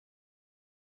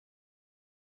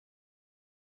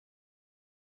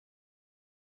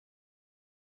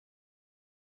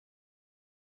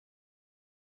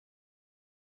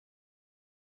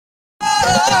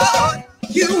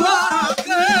you are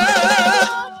good,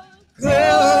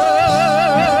 good.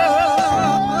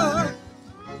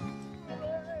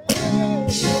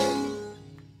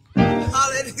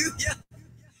 Hallelujah.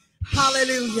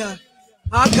 Hallelujah.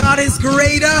 Our God is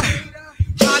greater.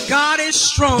 Our God is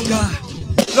stronger.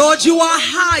 Lord, you are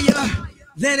higher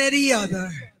than any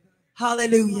other.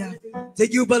 Hallelujah. Do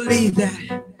you believe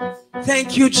that?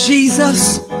 Thank you,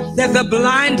 Jesus, that the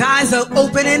blind eyes are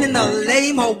opening and the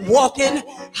lame are walking.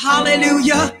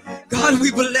 Hallelujah. God,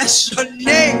 we bless your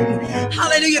name.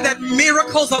 Hallelujah, that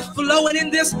miracles are flowing in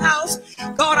this house.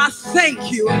 God, I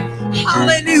thank you.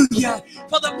 Hallelujah,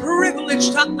 for the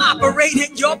privilege to operate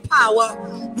in your power.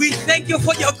 We thank you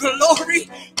for your glory.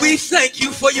 We thank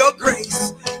you for your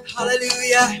grace.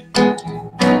 Hallelujah.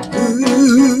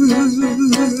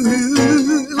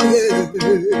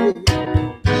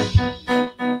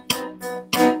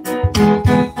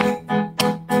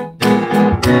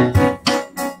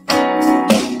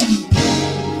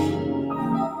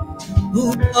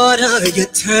 Water you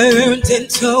turned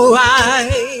into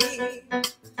wine.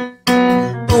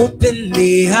 Open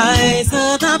the eyes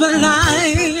of the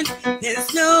blind.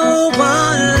 There's no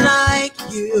one like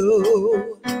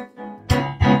you.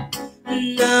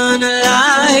 None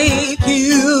like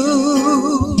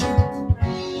you.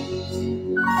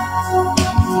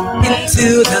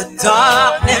 Into the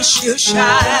darkness you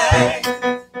shine.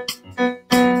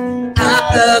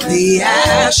 Out of the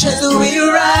ashes we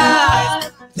rise.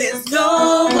 There's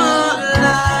no one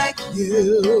like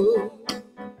you.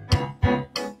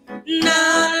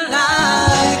 None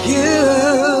like you.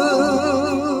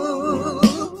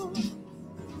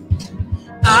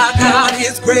 Our God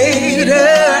is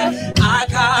greater. Our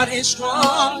God is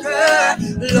stronger.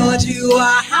 Lord, you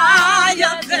are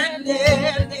higher than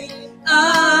any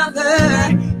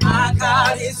other. Our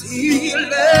God is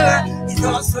healer. He's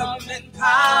awesome in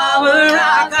power.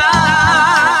 Our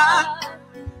God.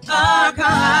 Our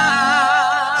God.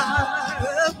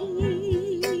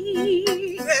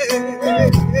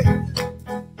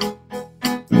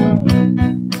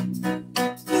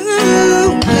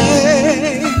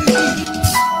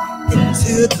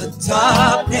 Into the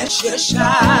darkness you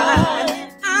shine.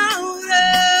 Out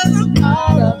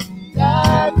of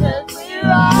darkness we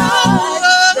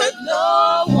rise. There's no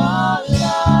one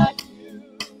like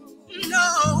you. No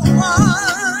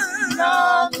one.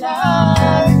 None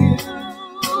like you.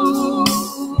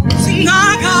 Sing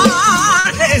our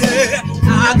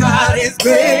God is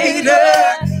greater.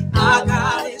 Our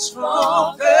God is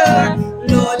stronger.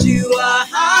 Lord, you are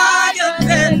higher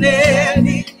than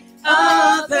any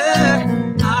other.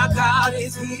 Our God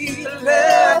is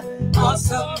healer,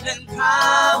 awesome in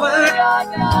power.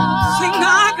 Sing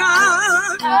our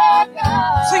God.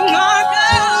 Sing our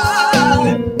God.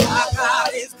 Our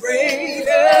God is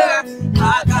greater.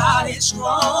 Our God is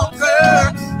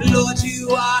stronger. Lord, you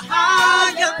are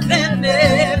higher than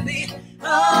any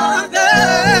other.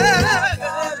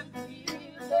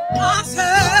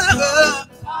 Awesome.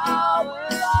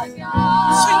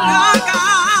 Sing our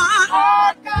God.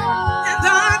 And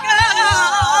our God.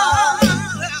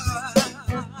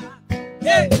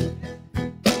 Yeah.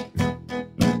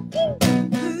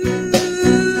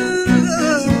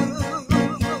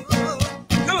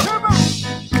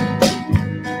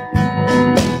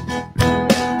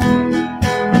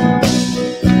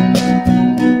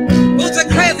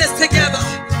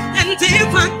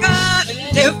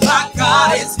 If our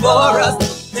God is for us,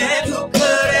 then who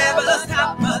could ever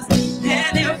stop us?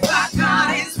 And if our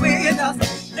God is with us,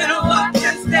 then what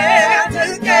can stand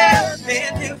against?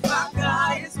 And if our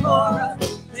God is for us,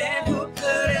 then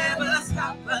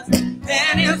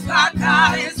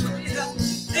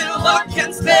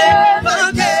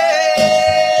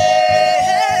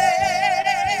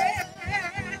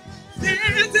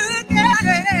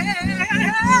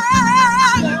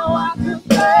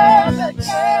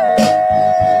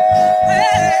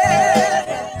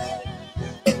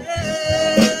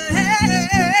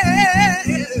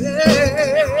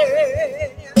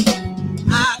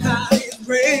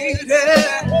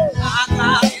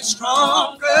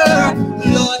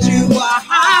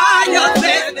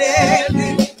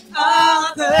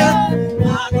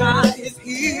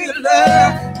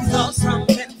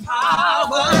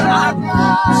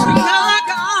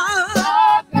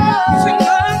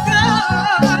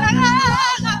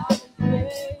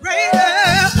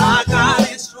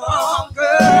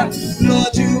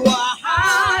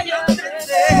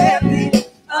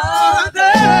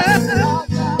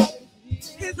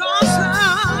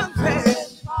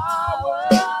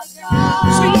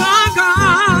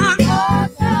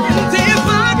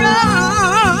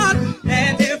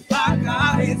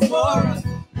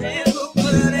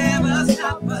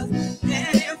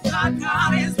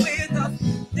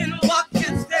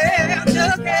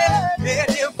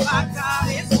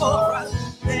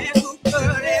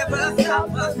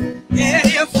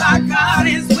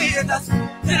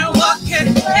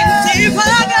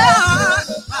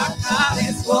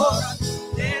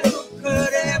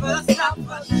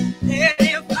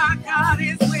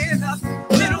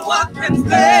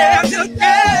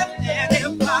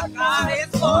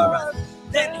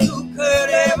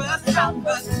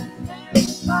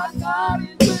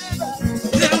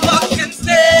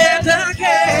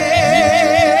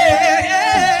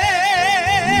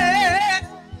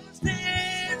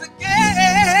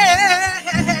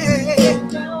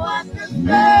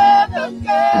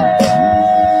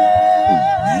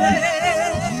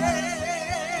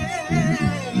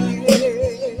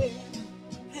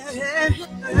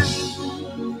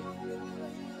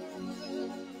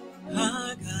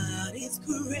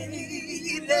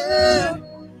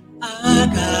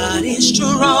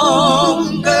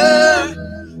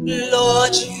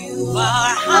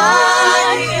are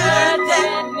higher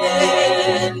than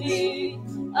any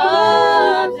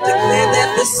other. Declare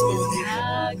that this morning.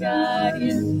 Our God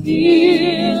is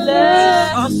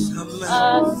healer, Awesome.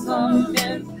 awesome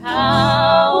in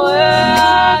power.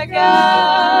 Our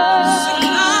God, Sing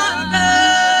our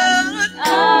God.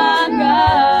 our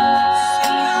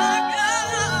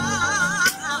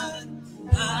God,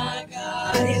 Our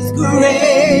God is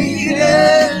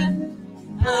greater.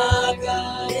 Our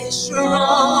God is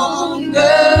stronger.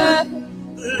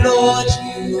 Lord,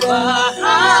 you are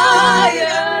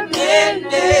higher than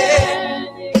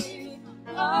any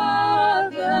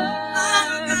other.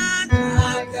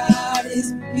 Our God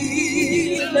is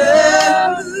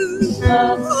healer.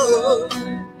 Oh,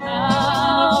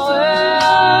 Power,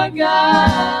 our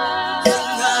God,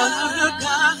 our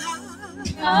God.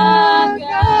 our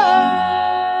God.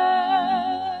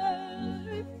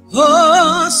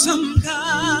 Awesome God,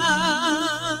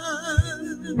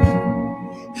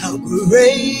 how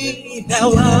great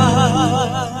thou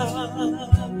art.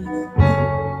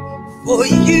 For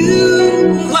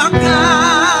you are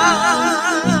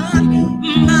God,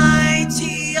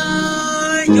 mighty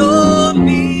are your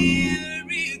miracles.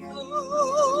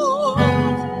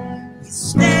 We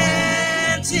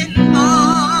stand in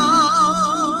awe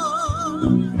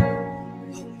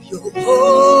of your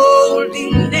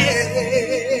holy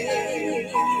name.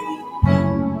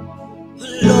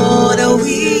 Lord,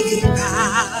 we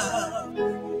bow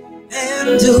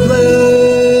and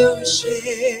worship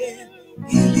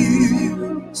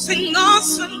you. Sing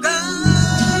awesome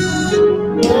God,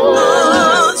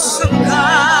 awesome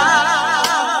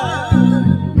God,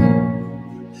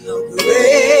 how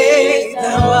great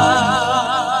thou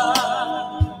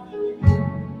art.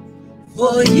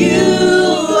 For you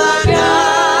are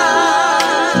God,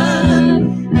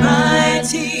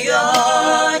 mighty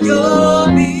are your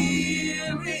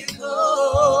miracles.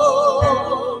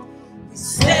 We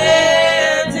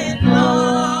stand in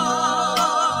awe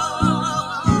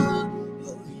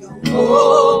of your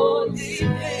holy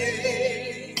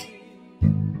name.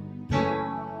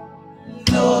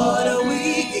 Lord,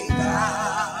 we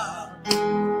bow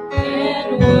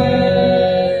And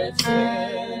worship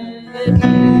you.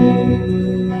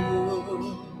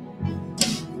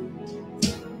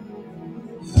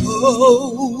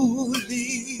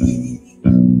 holy.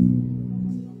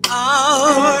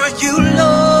 Are you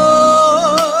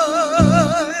Lord?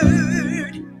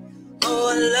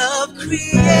 All of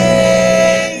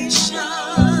creation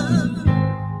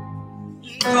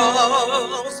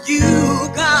calls you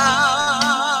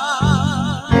God.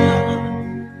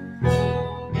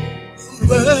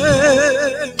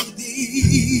 Worthy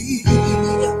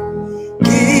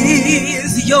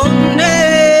is your name.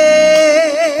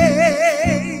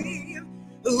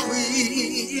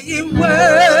 We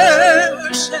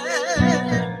worship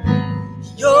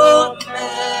your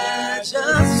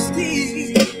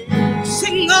majesty.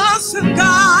 Sing awesome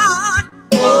God,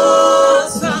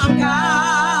 awesome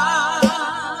God.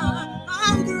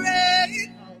 How great,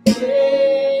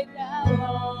 Great thou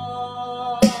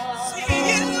art. sing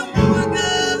you are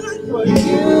good. For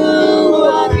you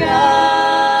are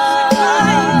God,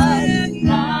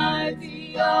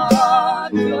 mighty are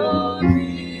your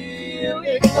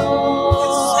miracles.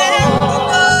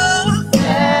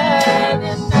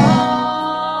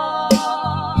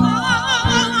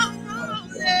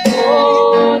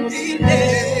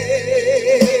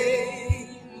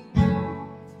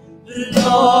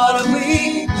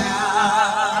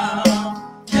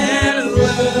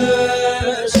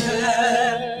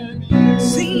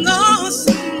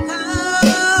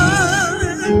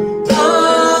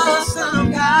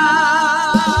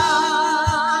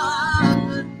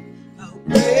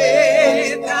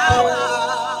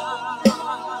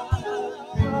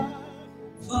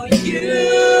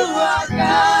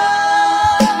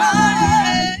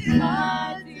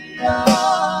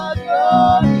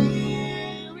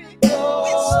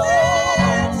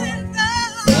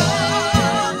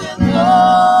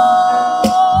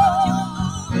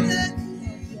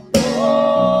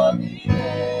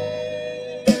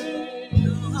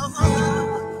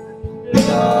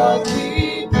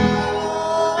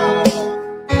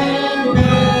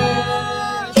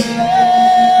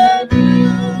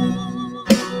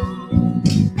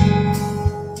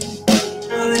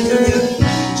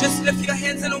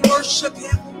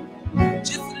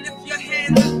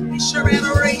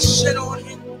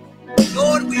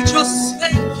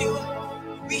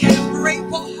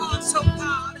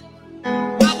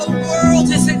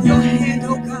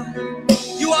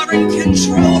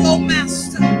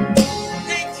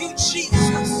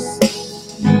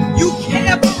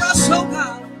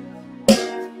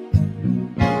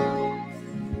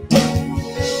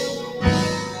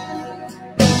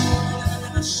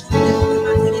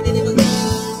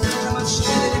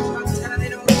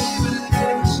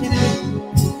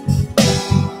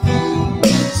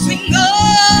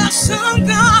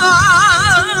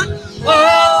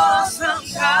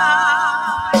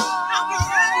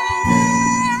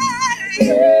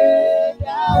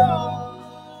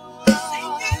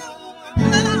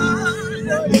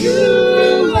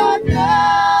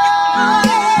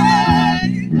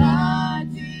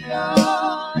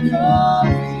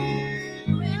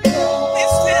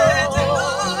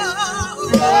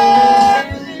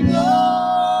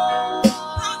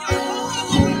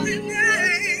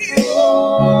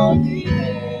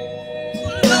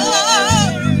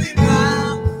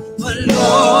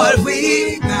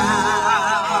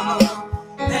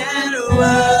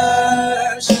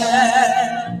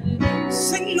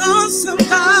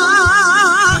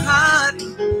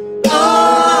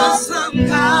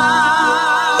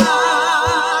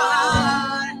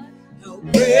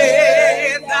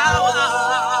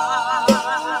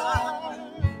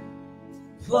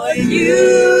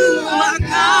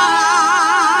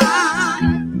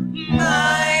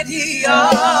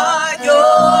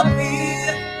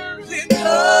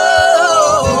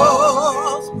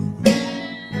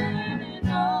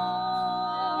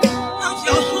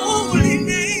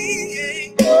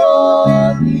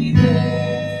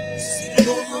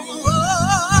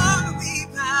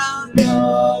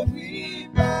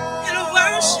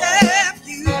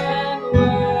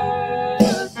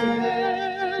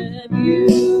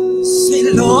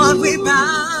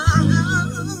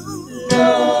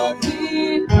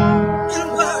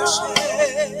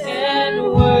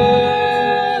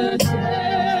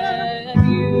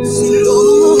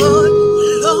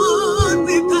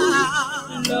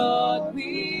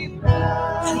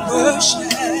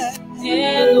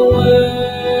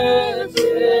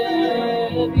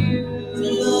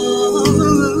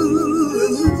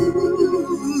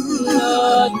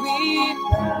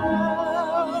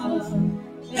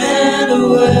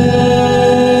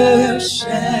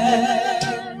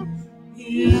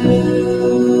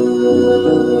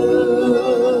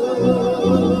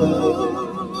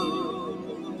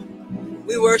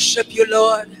 worship you,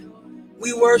 Lord.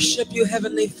 We worship you,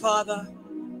 Heavenly Father.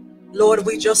 Lord,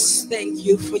 we just thank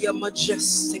you for your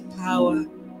majestic power.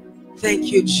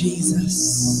 Thank you,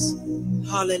 Jesus.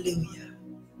 Hallelujah.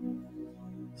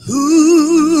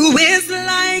 Who is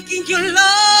like you,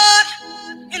 Lord,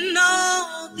 in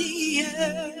all the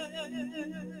earth?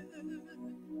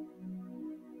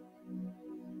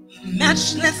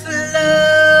 Matchless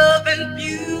love and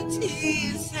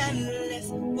beauty, endless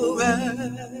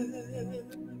worth.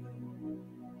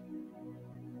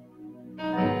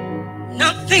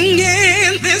 Nothing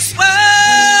in this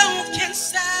world can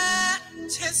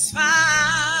satisfy.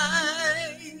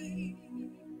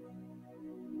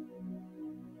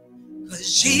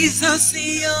 'Cause Jesus,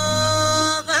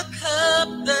 you're the cup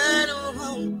that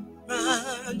won't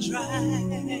run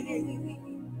dry.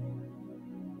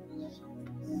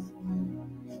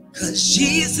 'Cause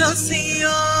Jesus,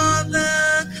 you're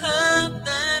the cup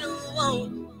that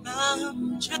won't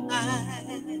run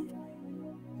dry.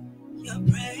 Your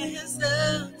presence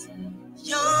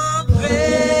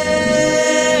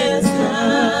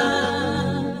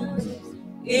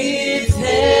is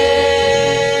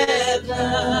heaven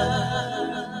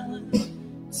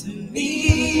to me.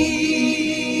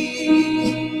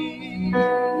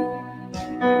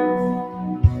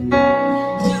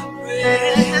 Your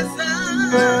presence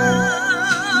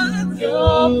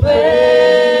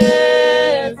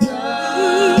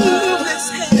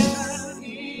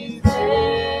is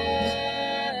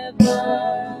heaven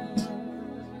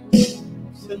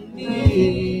to me.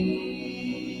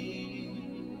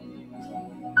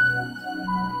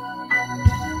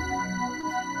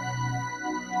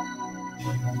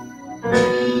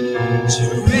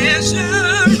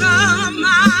 Treasure of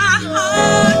my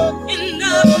heart and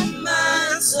of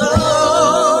my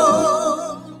soul.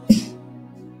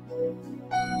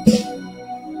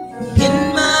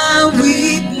 In my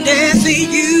weakness,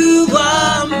 you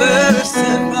are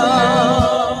merciful.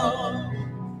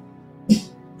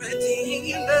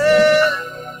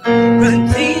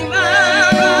 Redeemer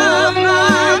of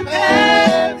my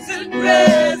past and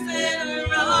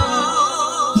present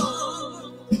wrong.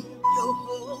 You're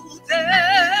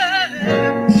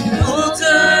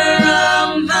holder of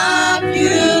my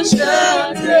future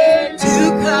to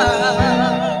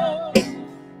come.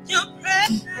 Your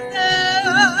presence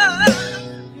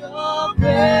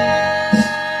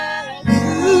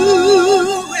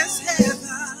is heaven.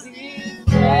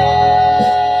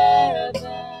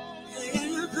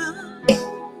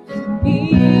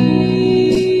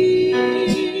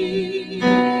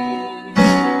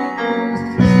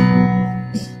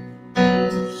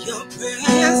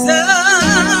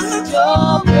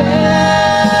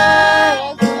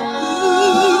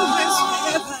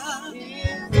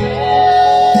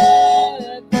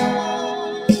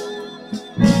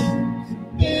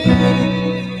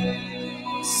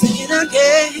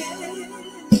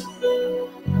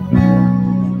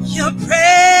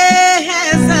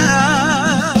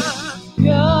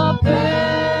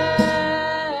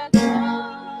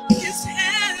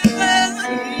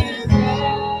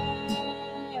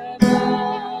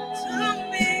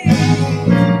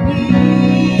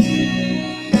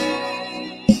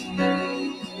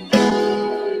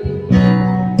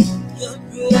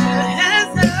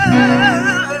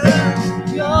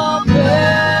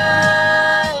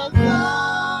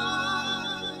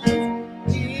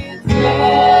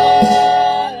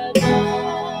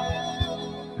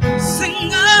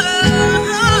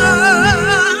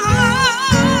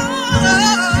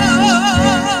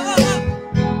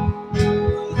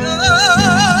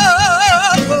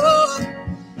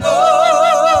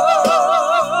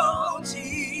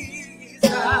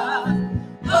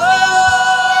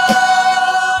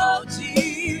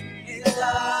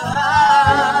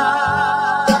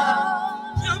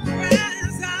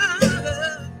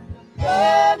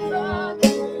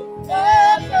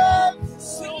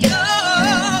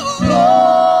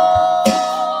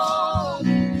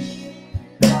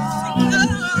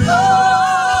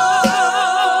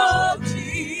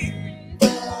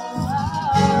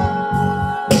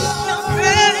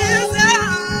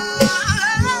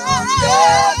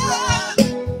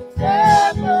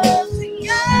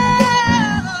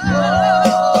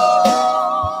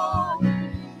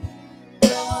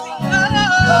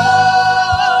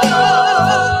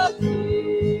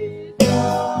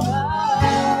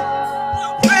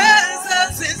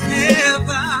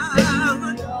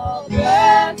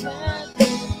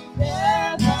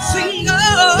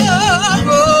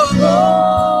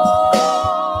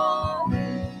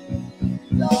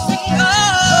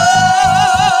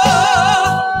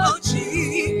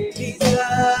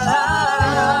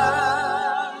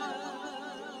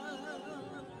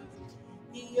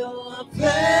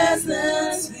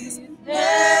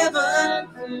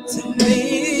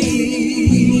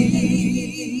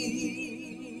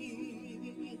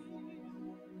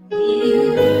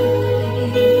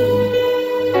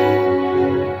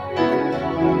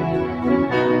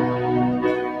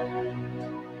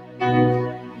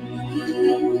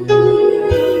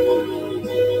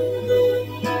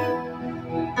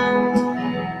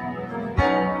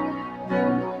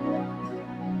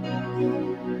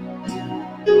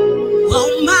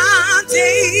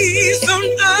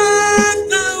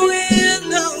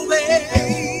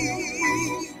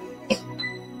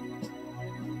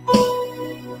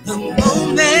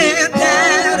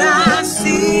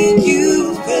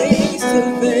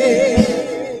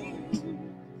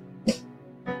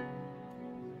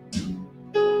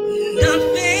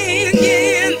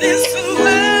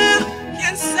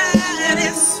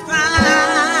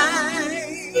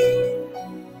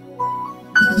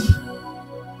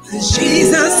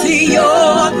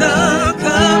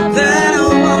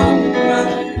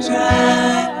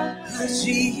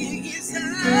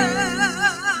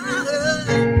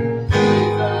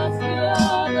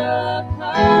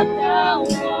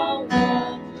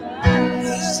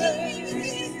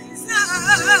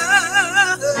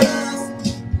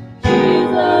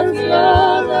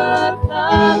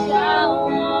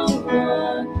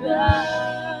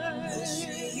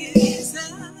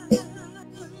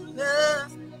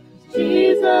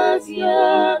 Jesus,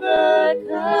 you're the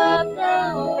cup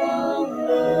that won't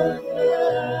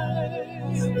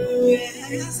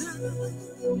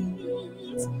run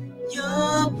dry.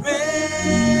 Your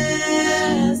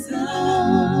presence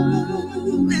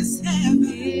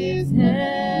is heaven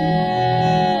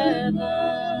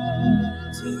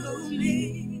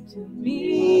to me.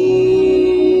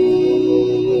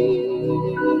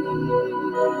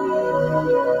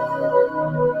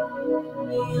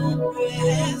 Your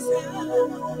presence is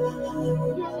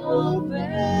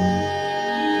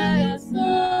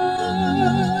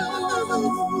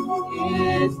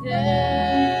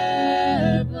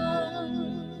heaven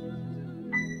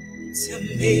to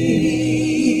me.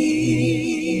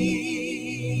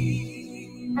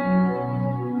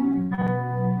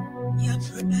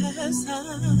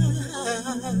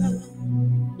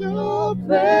 Your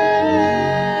presence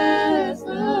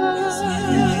is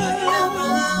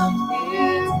heaven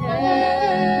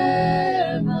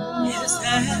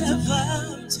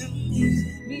to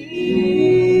me.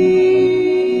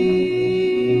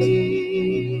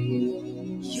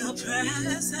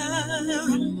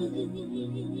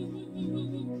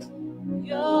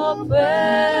 Your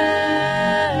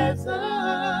presence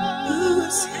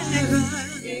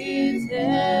is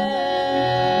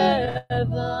heaven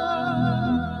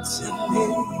to me.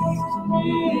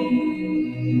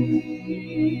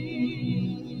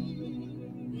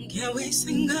 Can we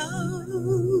sing, oh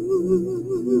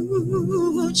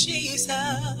Jesus,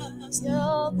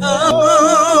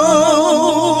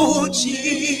 oh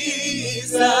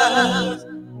Jesus,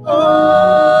 Oh,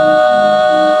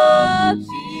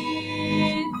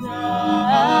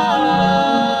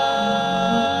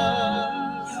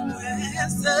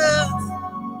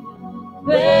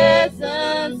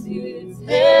 presence is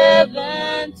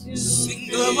heaven to sing,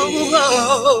 me.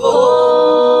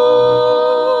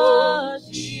 oh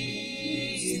Jesus,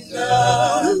 Jesus,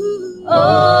 oh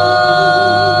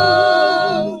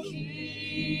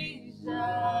Jesus,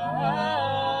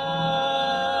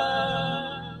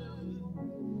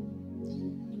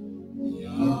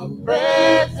 your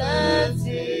presence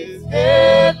is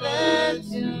heaven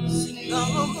to me.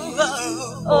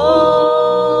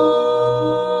 Oh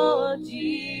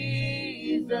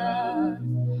Jesus,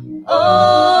 oh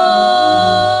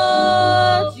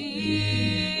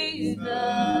Jesus,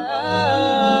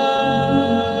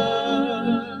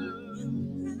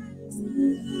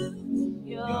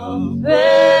 your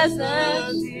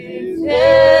presence is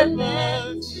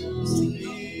heaven to me.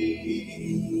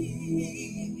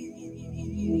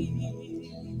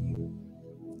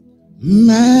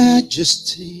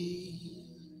 Majesty,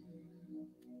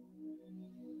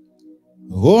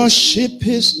 worship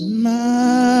His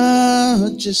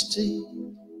majesty.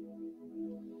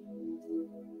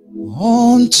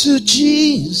 Unto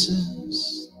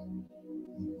Jesus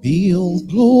be all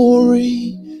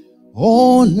glory,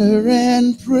 honor,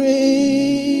 and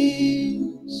praise.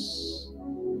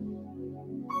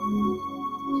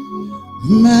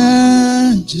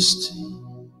 Majesty,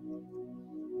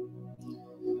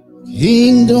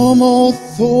 kingdom,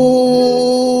 authority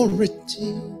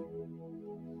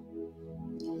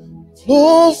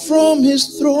flow from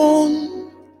His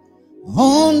throne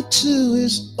unto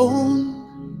His own.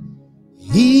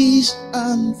 His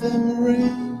anthem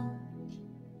reign.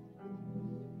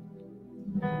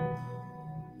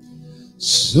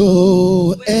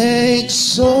 So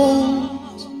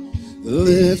exalt,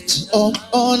 lift up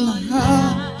on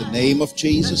high the name of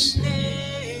Jesus.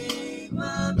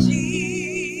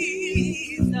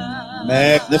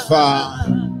 Magnify,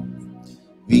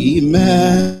 be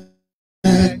magnified,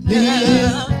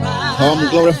 come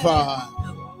glorify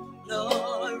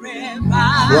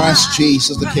Christ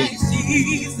Jesus the King.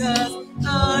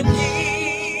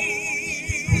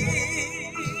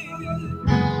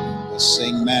 Let's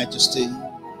sing majesty.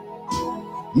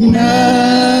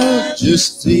 Majesty,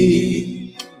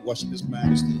 worship His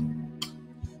majesty.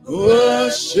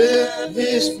 Worship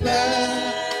His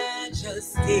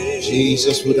majesty.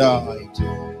 Jesus who died.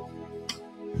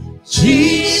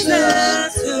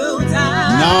 Jesus who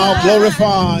died. Now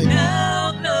glorified.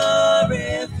 Now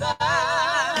glorified.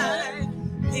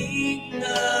 King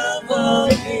of all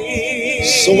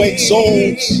kings. So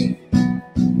exalt.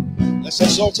 Let's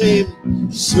exalt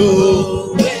Him.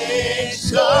 So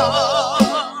exalt.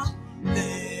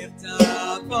 Lift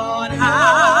up on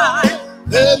high.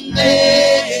 The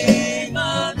name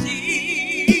of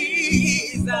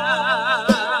Jesus.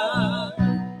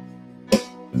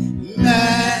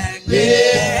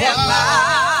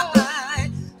 Magnify,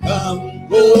 come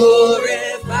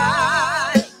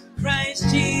glorify Christ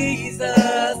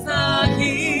Jesus our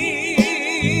King.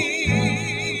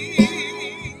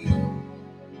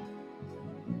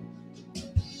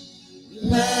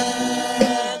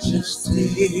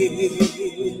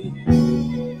 Majesty,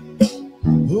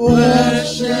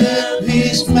 worship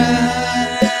His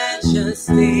majesty.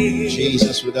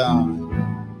 Jesus who died.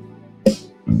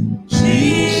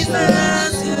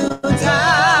 Jesus who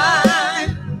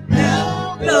died,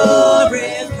 now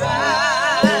glorified.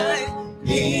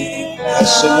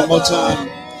 Let's sing one more time.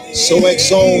 So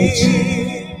exalt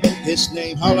His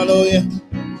name. Hallelujah.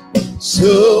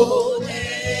 So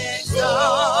exalt,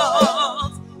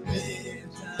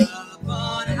 lift up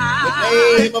on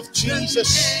high. The name of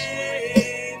Jesus. The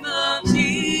name of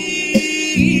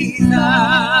Jesus.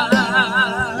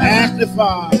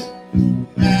 Magnify.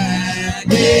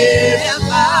 Magnify.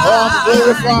 Come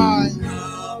glorify.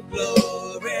 Come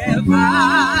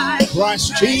glorify Christ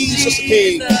Jesus the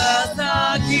King. the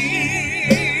King.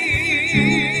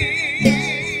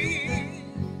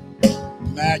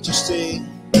 Majesty.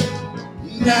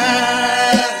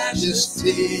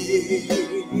 Majesty,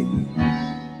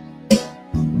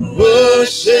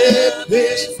 worship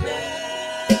His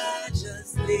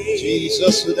majesty.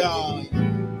 Jesus who died.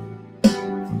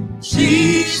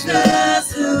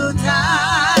 Jesus who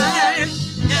died,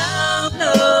 now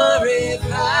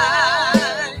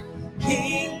glorified,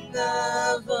 King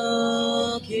of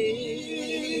all kings.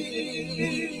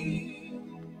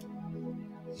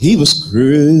 He was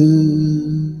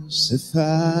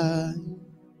crucified,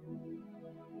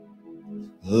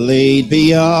 laid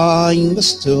behind the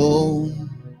stone,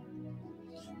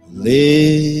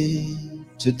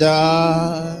 lived to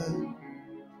die,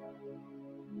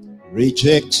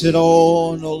 rejected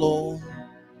all alone,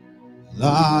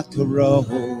 like a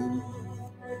rose,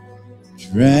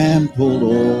 trampled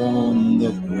on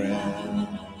the ground.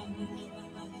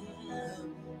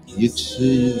 You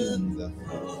took the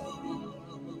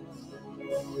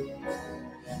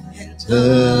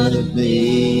heart of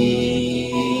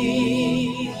me,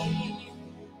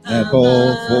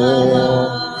 above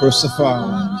all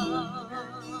crucified,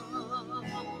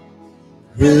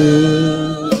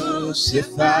 laid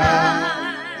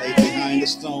behind the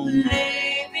stone,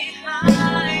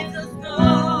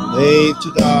 laid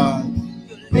to die,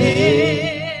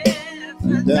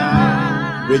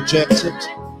 rejected,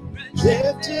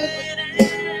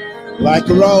 like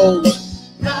a rose,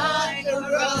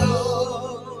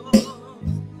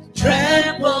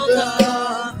 trampled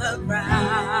on the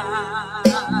ground.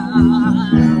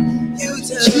 You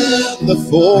took the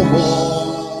fall,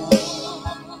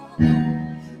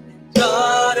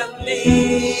 thought of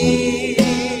me,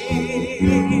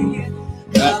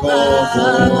 above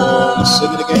all. Let's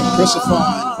sing it again.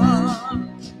 Crucified,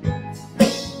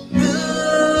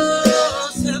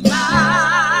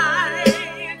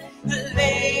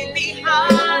 laid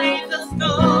behind the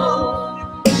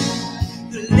stone,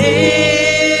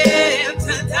 lived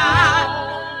to die,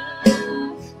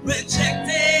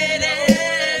 rejected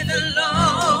and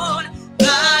alone,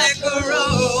 like a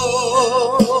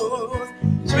rose,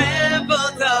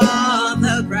 trampled on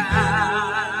the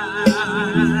ground.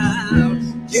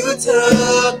 You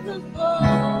took the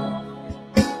fall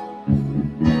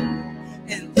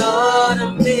and thought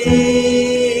of me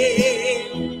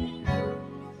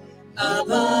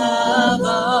above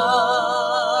all.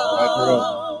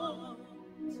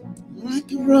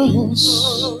 like a rose,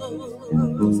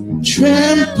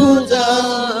 trampled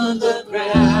on the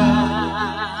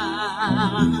ground.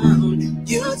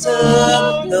 You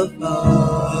took the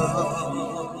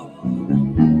fall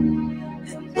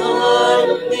and thought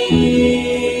of me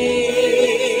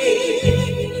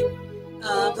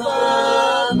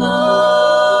above all.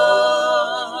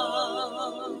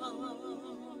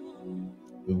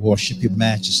 We worship your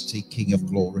majesty, King of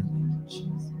glory.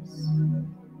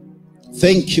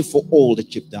 Thank you for all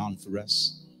that you've done for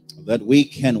us, that we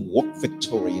can walk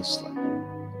victoriously.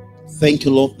 Thank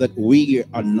you, Lord, that we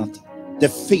are not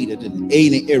defeated in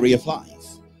any area of life.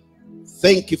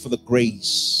 Thank you for the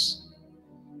grace,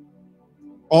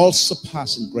 all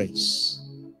surpassing grace,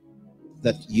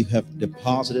 that you have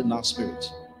deposited in our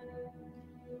spirit.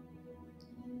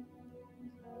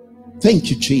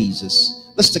 Thank you, Jesus.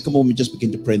 Let's take a moment, just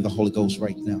begin to pray in the Holy Ghost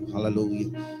right now.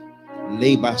 Hallelujah.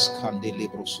 Lebas kande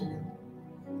lebroso.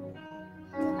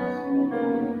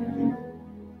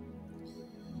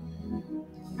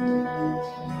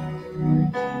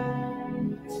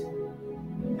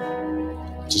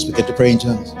 Just begin to pray in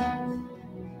tongues.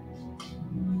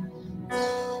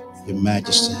 Your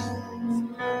Majesty,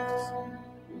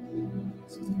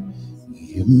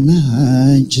 Your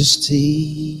Majesty,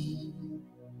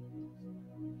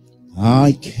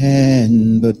 I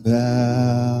can but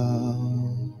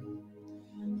bow.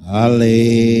 I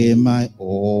lay my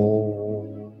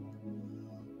all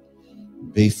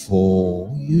before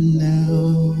you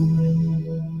now.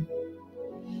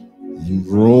 In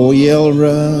royal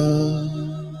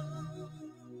run,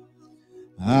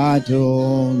 I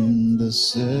don't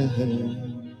deserve.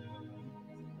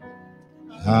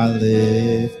 I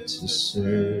live to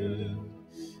serve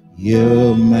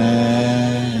Your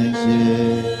Majesty.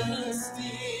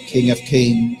 King of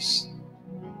Kings,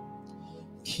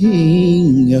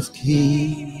 King of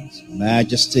Kings,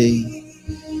 Majesty,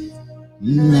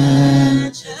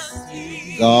 Majesty,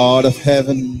 God of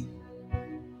heaven,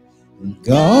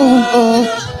 God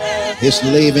is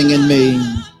living in me.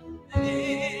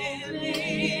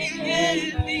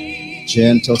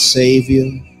 Gentle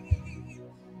Savior,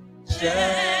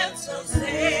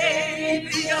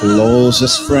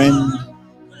 closest friend,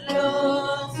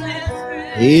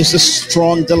 He's a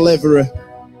strong deliverer,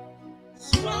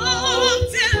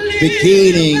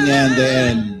 beginning and the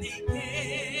end.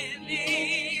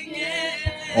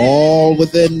 All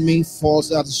within me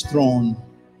falls at His throne.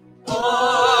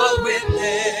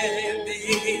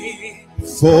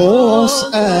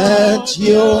 Falls at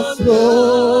Your throne,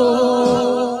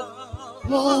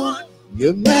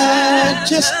 Your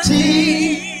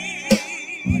Majesty.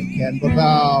 I can but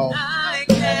bow.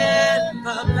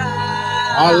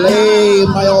 I lay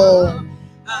my all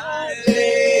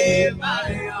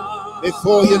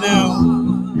before You now.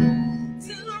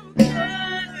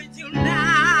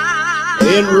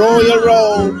 In royal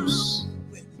robes,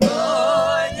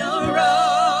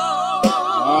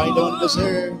 I don't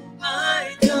deserve.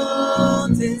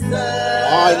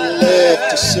 I live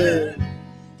to serve.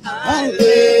 I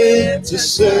live to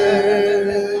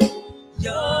serve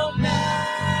Your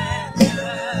Majesty.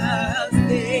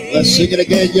 Let's sing it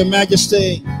again. Your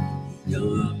Majesty,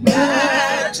 Your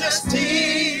Majesty,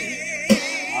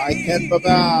 I can but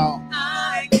bow.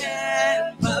 I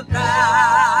can but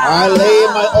bow. I lay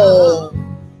my all.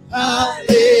 I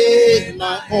lay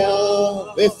my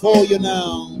all before You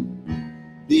now.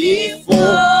 Before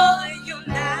You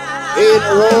now. In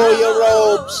royal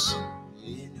robes,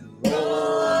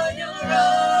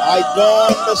 I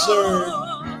don't deserve.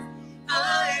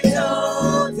 I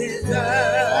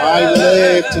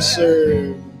live to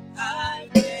serve. I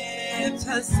live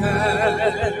to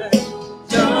serve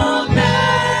Your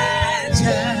Majesty.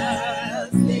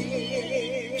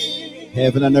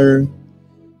 Heaven and earth,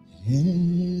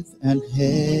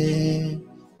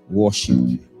 worship,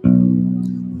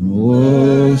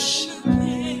 worship.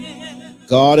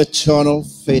 God eternal,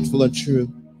 faithful and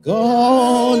true.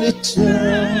 God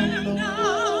eternal,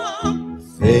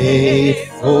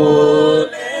 faithful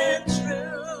and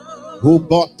true. Who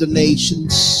bought the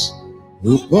nations?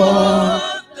 Who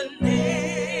bought the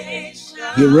nations?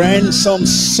 He ransomed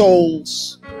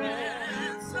souls.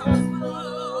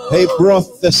 He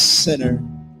brought the sinner.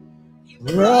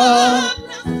 Brought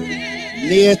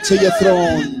near to Your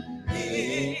throne.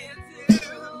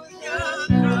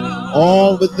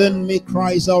 All within me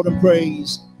cries out in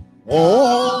praise.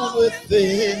 All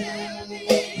within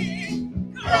me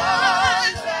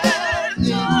cries out in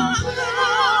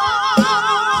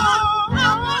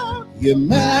praise. Your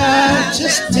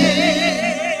Majesty,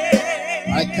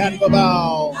 I can but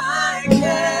bow. I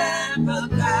can but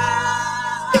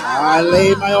bow. I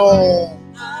lay my all.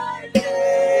 I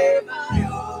lay my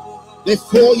all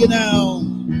before You now.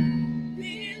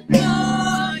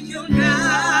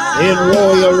 In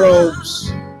royal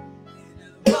robes,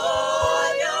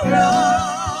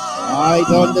 I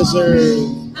don't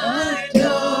deserve. I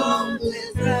don't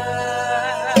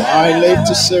deserve. I live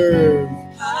to serve.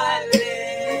 I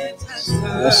live to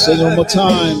serve. Let's sing one more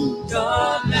time.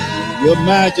 Your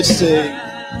Majesty,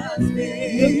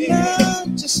 Your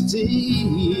Majesty,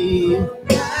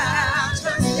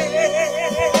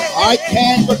 I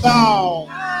can but bow.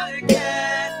 I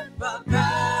can but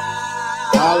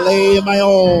bow. I lay my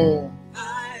all.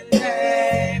 I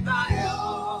lay my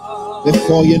all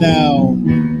before You now.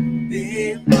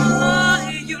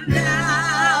 Before You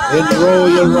now. In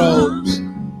royal robes.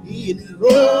 In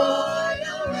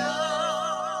royal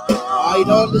robes. I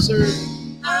don't deserve.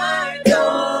 I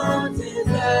don't deserve.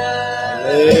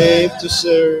 I live to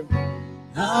serve.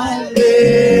 I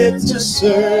live to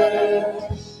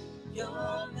serve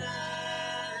Your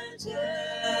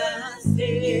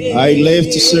Majesty. I live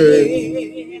to serve.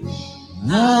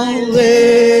 I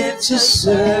live to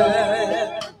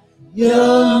serve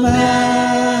Your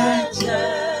majesty.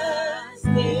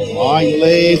 I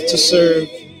live to serve.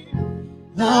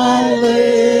 I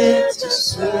live to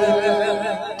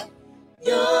serve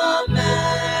Your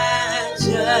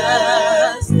majesty.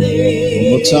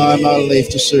 One more time, I live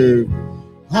to serve.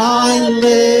 I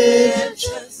live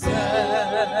to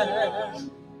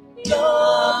serve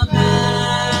Your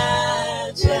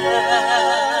majesty.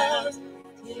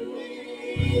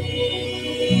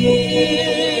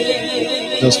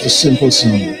 Just a simple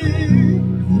song.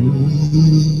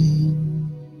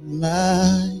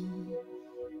 My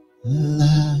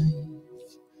life,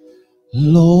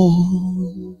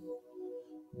 Lord,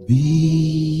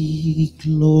 be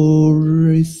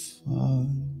glorified.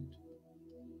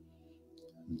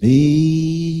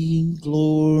 Be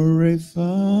glorified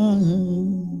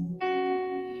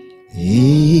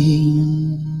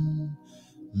in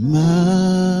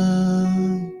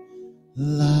my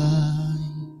life,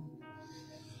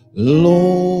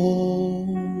 Lord,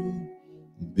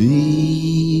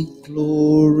 be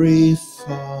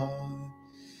glorified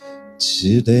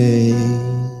today.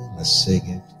 Let's sing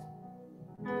it.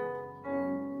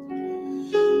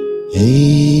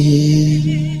 In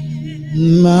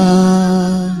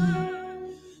my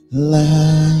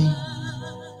life,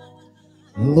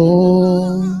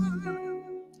 Lord,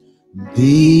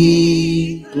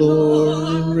 be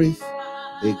glorified,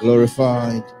 be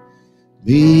glorified,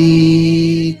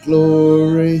 be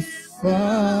glorified.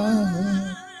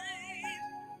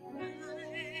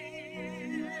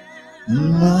 My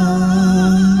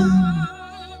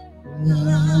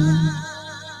life,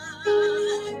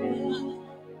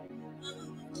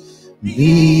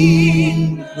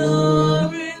 be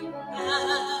glorified.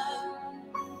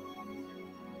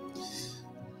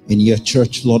 In your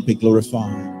church, Lord, be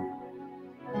glorified.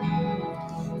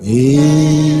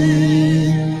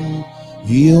 In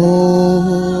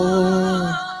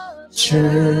your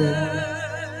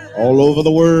church, all over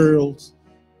the world,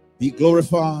 be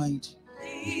glorified.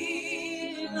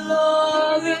 Be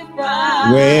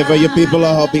glorified. Wherever your people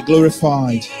are, be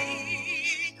glorified.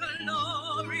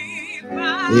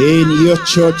 In your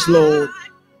church, Lord,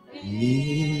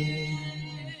 in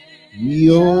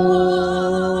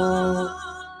your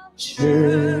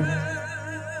church,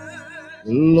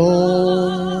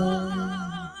 Lord,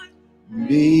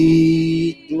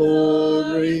 be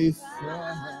glorified.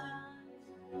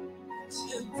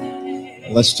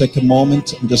 Let's take a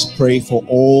moment and just pray for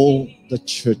all the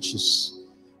churches.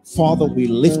 Father, we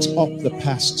lift up the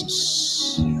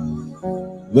pastors.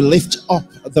 We lift up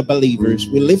the believers.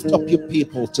 We lift up your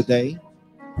people today.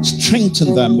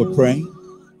 Strengthen them, we pray.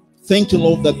 Thank you,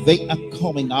 Lord, that they are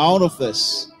coming out of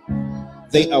this.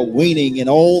 They are winning in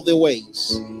all their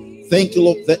ways. Thank you,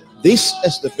 Lord, that this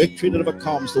is the victory that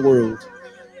overcomes the world.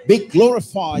 Be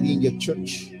glorified in your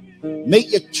church.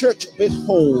 Make your church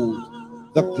behold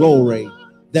the glory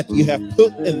that you have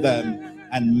put in them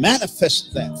and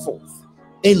manifest that forth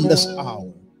in this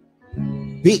hour.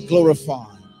 Be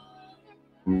glorified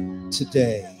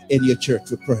today in your church,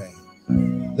 we pray.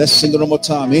 Let's sing it one more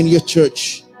time. In your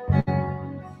church.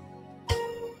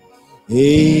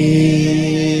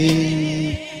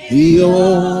 In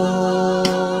your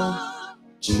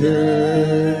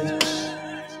church,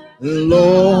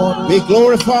 Lord, be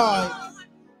glorified.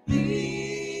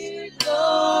 Be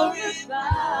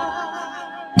glorified.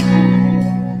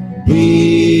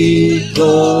 Be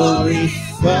glorified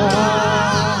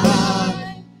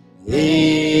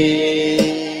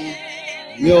in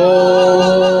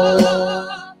your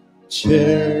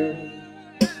church.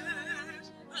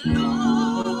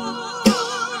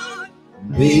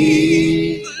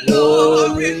 Be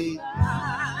glorified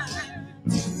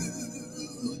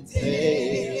today.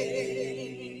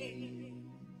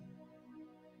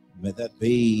 May that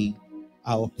be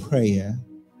our prayer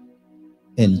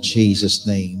in Jesus'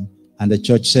 name. And the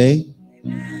church say,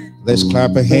 let's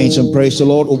clap our hands and praise the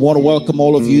Lord. We want to welcome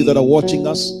all of you that are watching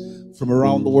us from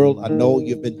around the world. I know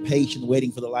you've been patient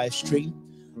waiting for the live stream.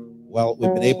 Well,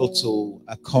 we've been able to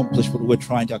accomplish what we're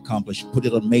trying to accomplish, put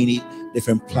it on many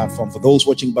different platforms. For those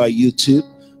watching by YouTube,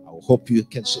 I hope you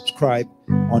can subscribe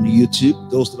on YouTube.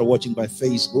 Those that are watching by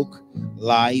Facebook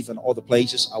Live and other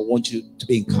places, I want you to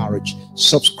be encouraged.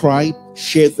 Subscribe,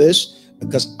 share this,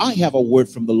 because I have a word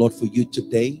from the Lord for you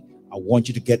today. I want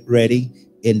you to get ready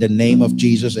in the name of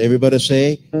Jesus. Everybody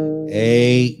say,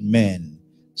 amen.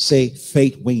 Say,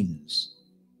 faith wins.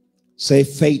 Say,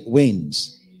 faith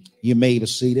wins. You may be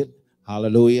seated.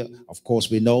 Hallelujah. Of course,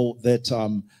 we know that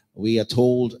we are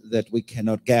told that we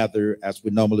cannot gather as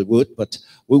we normally would, but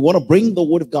we want to bring the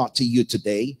word of God to you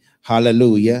today.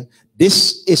 Hallelujah.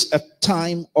 This is a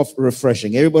time of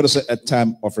refreshing. Everybody say a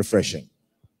time of refreshing.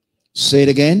 Say it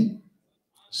again.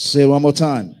 Say it one more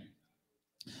time.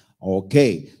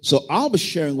 Okay, so I'll be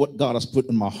sharing what God has put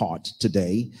in my heart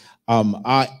today.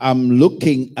 I'm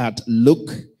looking at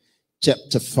Luke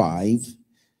chapter 5,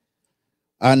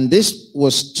 and this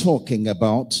was talking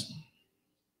about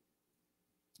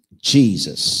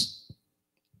Jesus.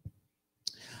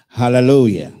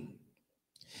 Hallelujah.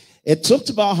 It talked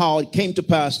about how it came to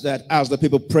pass that as the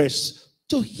people pressed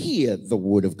to hear the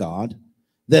word of God,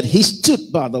 that he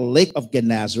stood by the lake of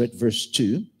Gennesaret, verse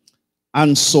 2,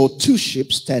 and saw two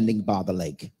ships standing by the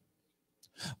lake.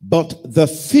 But the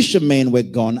fishermen were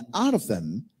gone out of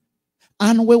them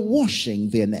and were washing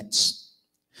their nets.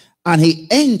 And he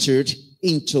entered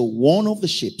into one of the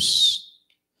ships,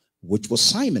 which was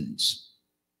Simon's.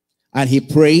 And he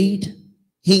prayed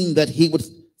him that he would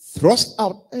thrust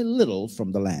out a little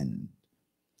from the land.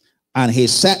 And he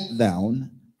sat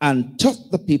down and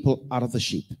taught the people out of the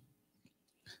ship.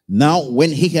 Now,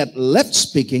 when he had left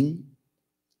speaking,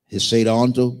 he said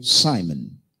unto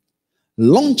Simon,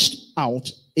 launch out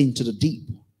into the deep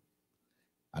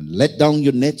and let down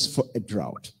your nets for a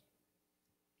draught.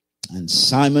 And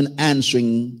Simon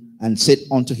answering and said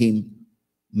unto him,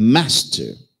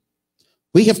 Master,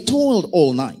 we have toiled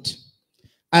all night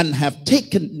and have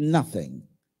taken nothing.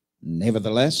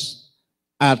 Nevertheless,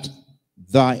 at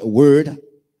thy word,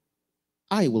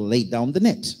 I will lay down the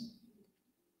net.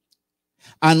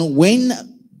 And when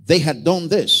they had done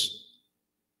this,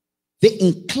 they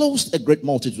enclosed a great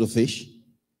multitude of fish,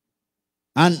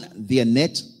 and their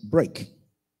net brake.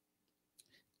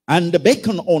 And they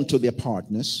beckoned unto their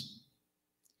partners,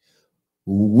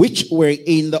 which were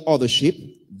in the other ship,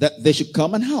 that they should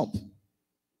come and help.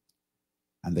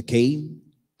 And they came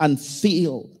and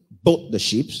filled both the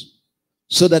ships,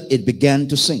 so that it began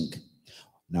to sink.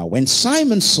 Now when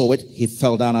Simon saw it, he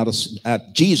fell down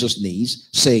at Jesus' knees,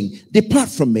 saying, Depart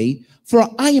from me, for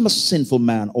I am a sinful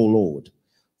man, O Lord.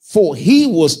 For he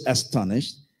was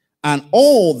astonished, and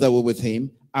all that were with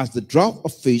him, as the draught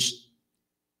of fish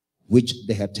which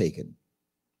they had taken.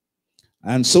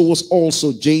 And so was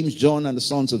also James, John, and the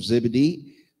sons of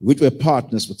Zebedee, which were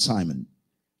partners with Simon.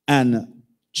 And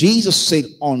Jesus said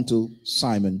unto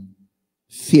Simon,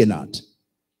 Fear not,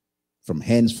 from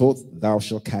henceforth thou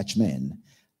shalt catch men.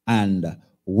 And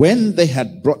when they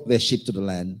had brought their ship to the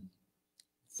land,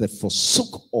 they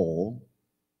forsook all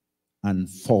and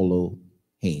followed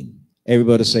him.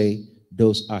 Everybody say,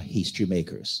 those are history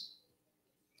makers.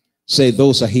 Say,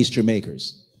 those are history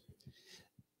makers.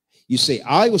 You say,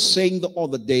 I was saying the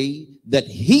other day that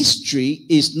history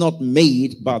is not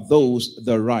made by those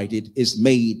that write it, it's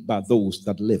made by those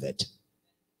that live it.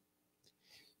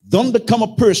 Don't become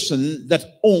a person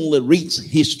that only reads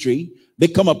history.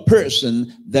 Become a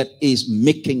person that is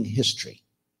making history.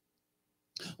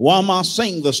 Why am I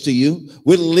saying this to you?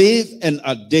 We live in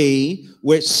a day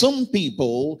where some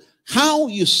people, how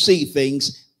you see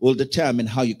things will determine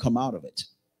how you come out of it.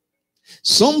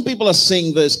 Some people are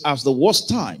saying this as the worst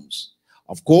times.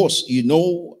 Of course, you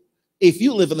know, if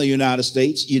you live in the United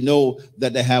States, you know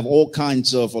that they have all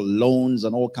kinds of loans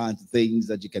and all kinds of things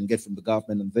that you can get from the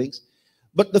government and things.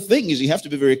 But the thing is, you have to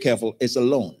be very careful. It's a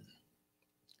loan.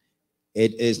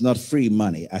 It is not free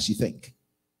money as you think.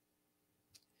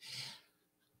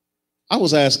 I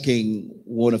was asking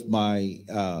one of my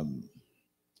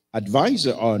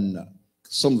advisor on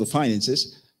some of the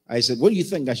finances. I said, what do you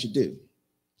think I should do?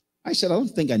 I said, I don't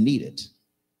think I need it.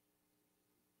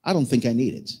 I don't think I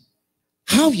need it.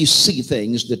 How you see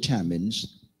things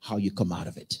determines how you come out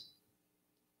of it.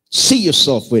 See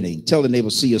yourself winning. Tell the neighbor,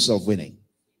 see yourself winning.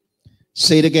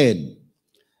 Say it again.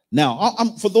 Now,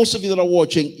 for those of you that are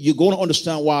watching, you're going to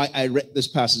understand why I read this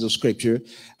passage of scripture.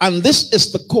 And this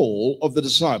is the call of the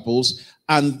disciples.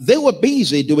 And they were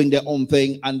busy doing their own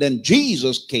thing. And then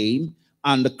Jesus came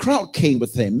and the crowd came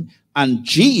with him. And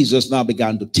Jesus now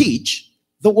began to teach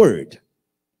the word.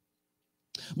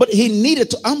 But he needed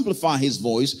to amplify his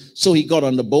voice. So he got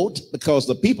on the boat because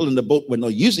the people in the boat were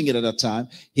not using it at that time.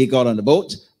 He got on the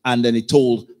boat and then he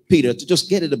told Peter to just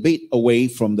get it a bit away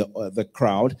from the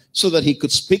crowd so that he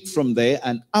could speak from there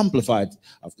and amplify it.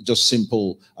 Just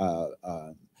simple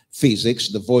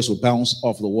physics. The voice would bounce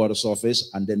off the water surface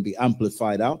and then be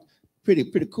amplified out. Pretty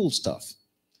cool stuff.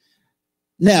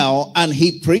 Now, and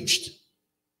he preached.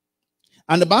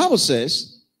 And the Bible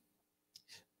says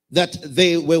that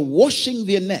they were washing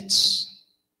their nets.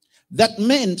 That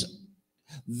meant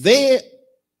they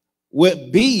were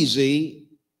busy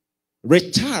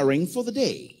retiring for the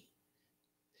day.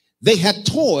 They had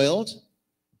toiled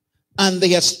and they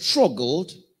had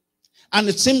struggled, and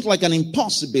it seemed like an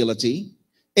impossibility.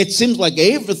 It seemed like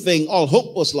everything, all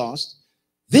hope was lost.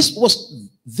 This was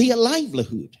their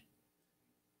livelihood.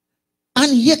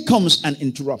 And here comes an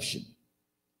interruption.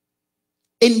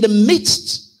 In the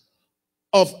midst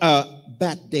of a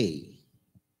bad day,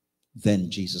 then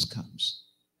Jesus comes.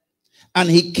 And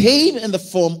he came in the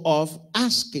form of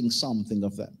asking something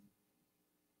of them.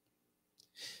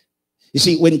 You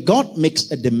see, when God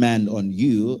makes a demand on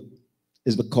you,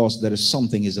 it's because there is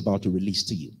something he's about to release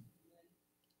to you.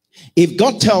 If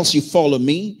God tells you, follow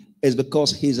me, it's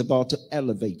because he's about to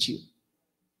elevate you.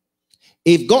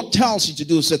 If God tells you to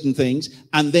do certain things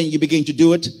and then you begin to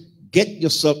do it, get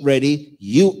yourself ready.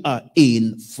 You are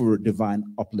in for divine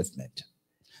upliftment.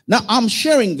 Now, I'm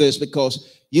sharing this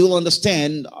because you'll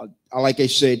understand, like I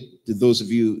said to those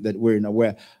of you that weren't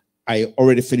aware, I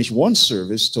already finished one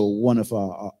service to one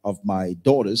of my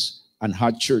daughters and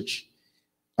had church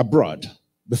abroad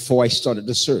before I started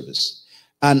the service.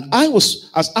 And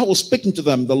as I was speaking to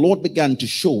them, the Lord began to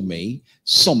show me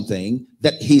something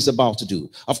that he's about to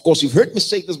do. Of course, you've heard me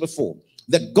say this before,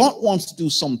 that God wants to do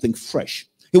something fresh.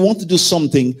 He wants to do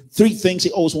something, three things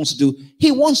he always wants to do.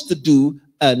 He wants to do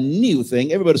a new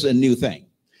thing. Everybody say a new thing.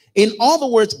 In other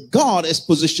words, God is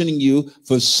positioning you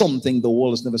for something the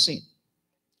world has never seen.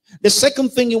 The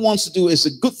second thing he wants to do is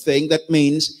a good thing. That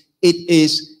means it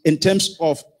is in terms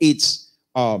of its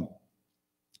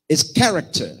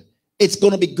character. It's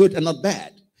going to be good and not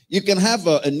bad. You can have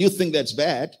a new thing that's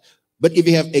bad, but if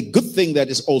you have a good thing that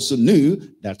is also new,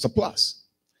 that's a plus.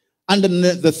 And then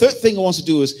the third thing he wants to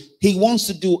do is he wants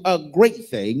to do a great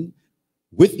thing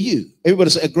with you. Everybody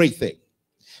say a great thing.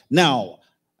 Now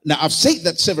I've said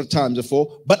that several times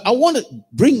before, but I want to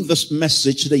bring this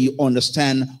message so that you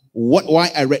understand why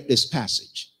I read this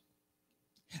passage.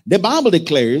 The Bible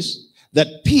declares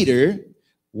that Peter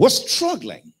was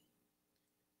struggling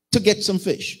to get some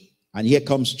fish. And here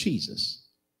comes Jesus.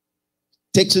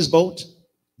 Takes his boat,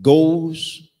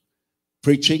 goes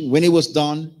preaching. When he was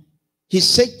done, he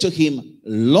said to him,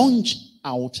 launch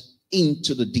out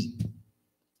into the deep.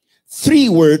 3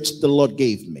 words the Lord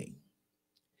gave me.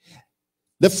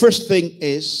 The first thing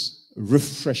is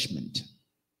refreshment.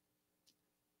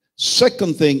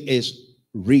 Second thing is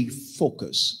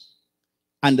refocus.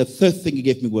 And the third thing he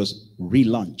gave me was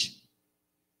relaunch.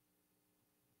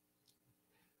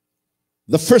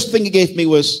 The first thing he gave me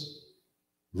was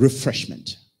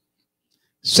refreshment.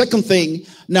 Second thing,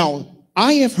 now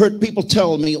I have heard people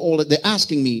tell me all that they're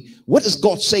asking me, what is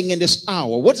God saying in this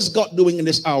hour? What is God doing in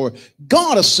this hour?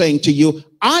 God is saying to you,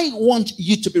 I want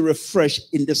you to be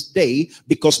refreshed in this day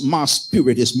because my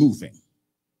spirit is moving.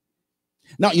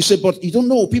 Now you say, but you don't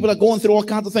know, people are going through all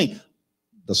kinds of things.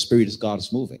 The spirit of God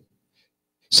is moving.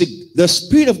 See, the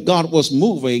spirit of God was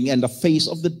moving in the face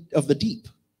of the deep.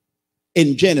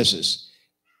 In Genesis,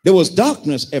 there was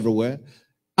darkness everywhere,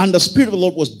 and the Spirit of the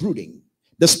Lord was brooding.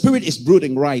 The Spirit is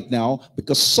brooding right now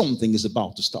because something is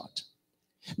about to start.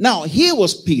 Now, here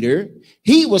was Peter.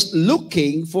 He was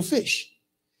looking for fish.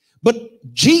 But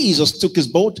Jesus took his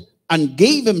boat and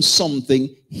gave him something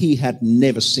he had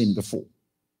never seen before.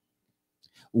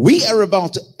 We are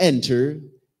about to enter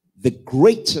the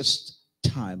greatest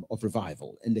time of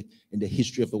revival in the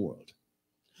history of the world.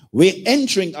 We're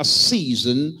entering a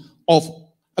season of,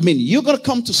 you're going to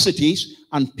come to cities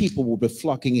and people will be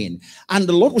flocking in. And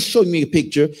the Lord was showing me a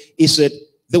picture. He said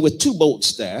there were 2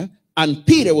 boats there and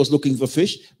Peter was looking for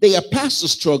fish. They are past the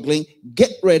struggling.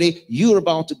 Get ready. You're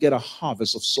about to get a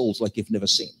harvest of souls like you've never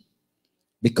seen.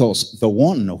 Because the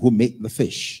one who made the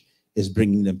fish is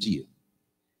bringing them to you.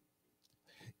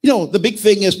 You know, the big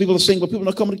thing is people are saying, well, people are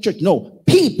not coming to church. No,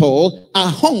 people are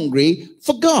hungry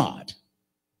for God.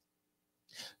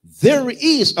 There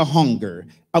is a hunger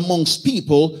amongst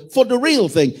people for the real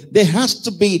thing. There has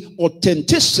to be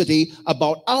authenticity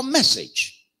about our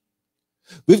message.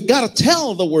 We've got to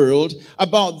tell the world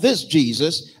about this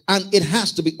Jesus, and it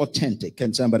has to be authentic.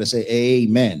 Can somebody say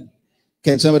amen?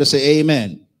 Can somebody say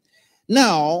amen?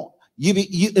 Now,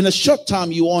 in a short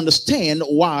time, you understand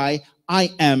why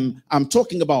I'm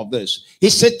talking about this. He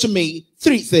said to me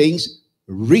 3 things: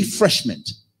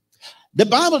 refreshment. The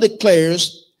Bible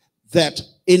declares that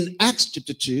in Acts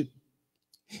chapter 2,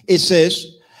 it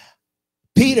says,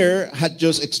 Peter had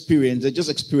just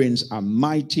experienced a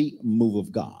mighty move of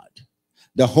God.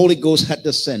 The Holy Ghost had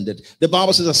descended. The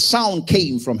Bible says a sound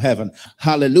came from heaven.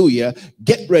 Hallelujah.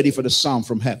 Get ready for the sound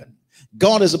from heaven.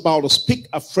 God is about to speak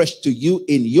afresh to you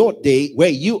in your day where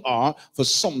you are for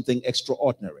something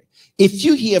extraordinary. If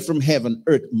you hear from heaven,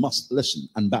 earth must listen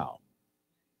and bow.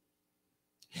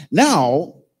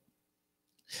 Now,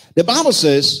 the Bible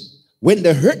says when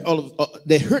they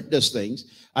heard those things,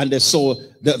 and they saw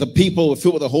the people were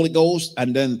filled with the Holy Ghost,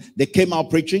 and then they came out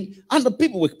preaching, and the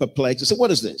people were perplexed. They said,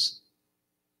 what is this?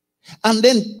 And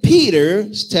then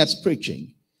Peter starts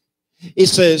preaching. It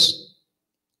says,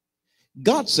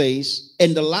 God says,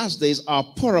 in the last days,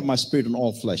 I'll pour out my spirit on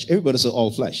all flesh. Everybody say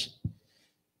all flesh.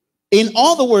 In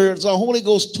other words, the Holy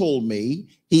Ghost told me,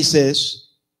 he says,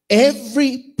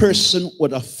 every person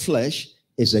with a flesh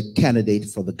is a candidate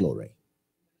for the glory.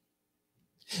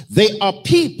 There are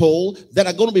people that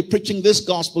are going to be preaching this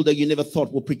gospel that you never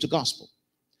thought would preach the gospel.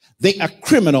 They are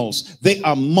criminals. They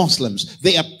are Muslims.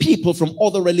 They are people from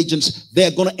other religions. They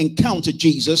are going to encounter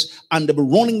Jesus and they'll be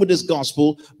running with this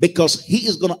gospel because he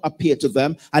is going to appear to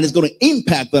them and it's going to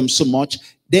impact them so much.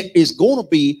 There is going to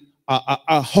be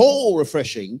a whole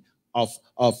refreshing of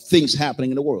things happening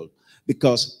in the world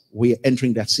because we are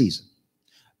entering that season.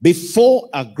 Before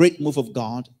a great move of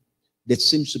God, there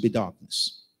seems to be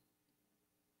darkness.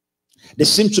 There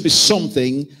seems to be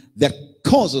something that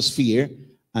causes fear,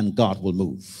 and God will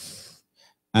move.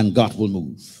 And God will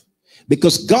move.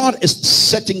 Because God is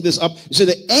setting this up. You see,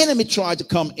 the enemy tried to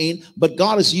come in, but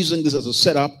God is using this as a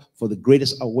setup for the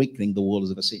greatest awakening the world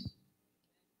has ever seen.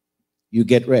 You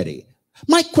get ready.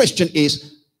 My question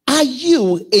is, are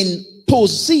you in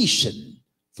position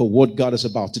for what God is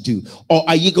about to do? Or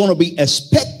are you going to be a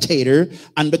spectator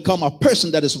and become a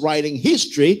person that is writing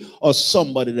history or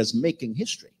somebody that's making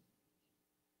history?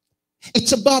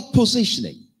 It's about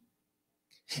positioning.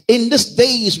 In these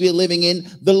days we're living in,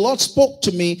 the Lord spoke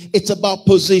to me, it's about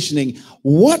positioning.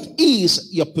 What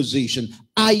is your position?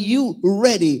 Are you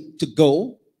ready to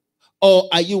go? Or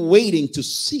are you waiting to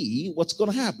see what's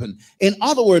going to happen? In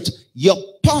other words, your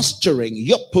posturing,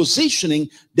 your positioning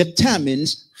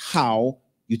determines how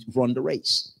you run the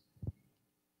race.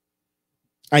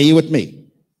 Are you with me?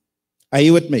 Are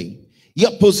you with me?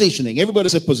 Your positioning. Everybody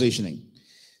say positioning.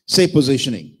 Say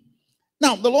positioning.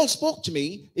 Now, the Lord spoke to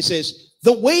me. He says,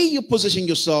 the way you position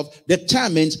yourself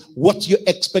determines what your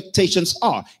expectations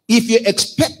are. If you're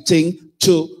expecting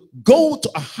to go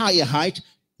to a higher height,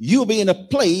 you'll be in a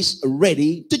place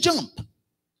ready to jump.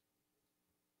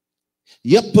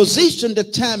 Your position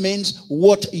determines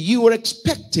what you are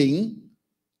expecting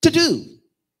to do.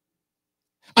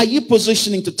 Are you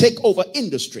positioning to take over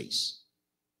industries?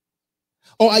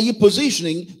 Or are you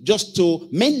positioning just to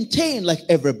maintain like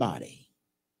everybody?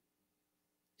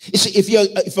 You see, if you're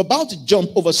about to jump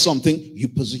over something, you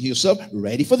position yourself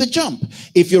ready for the jump.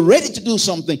 If you're ready to do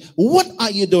something, what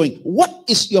are you doing? What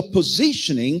is your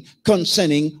positioning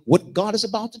concerning what God is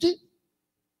about to do?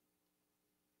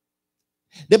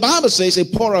 The Bible says, "A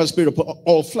pour out spirit upon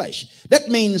all flesh." That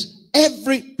means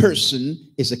every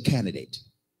person is a candidate.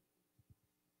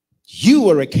 You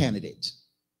are a candidate.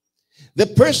 The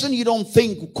person you don't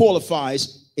think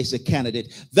qualifies is a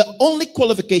candidate. The only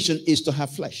qualification is to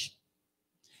have flesh.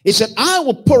 He said, I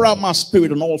will pour out my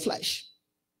spirit on all flesh.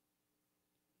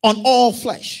 On all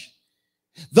flesh.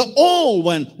 The old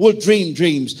one will dream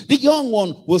dreams. The young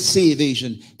one will see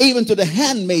vision. Even to the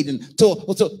handmaiden,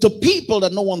 to people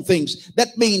that no one thinks.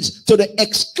 That means to the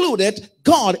excluded,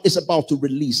 God is about to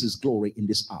release his glory in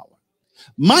this hour.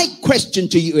 My question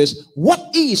to you is,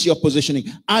 what is your positioning?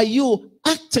 Are you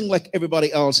acting like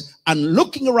everybody else and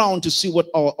looking around to see what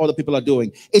other people are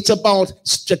doing? It's about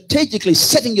strategically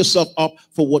setting yourself up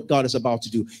for what God is about to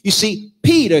do. You see,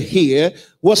 Peter here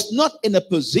was not in a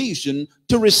position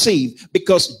to receive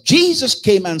because Jesus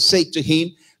came and said to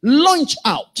him, launch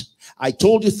out. I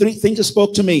told you three things he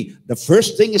spoke to me. The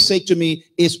first thing he said to me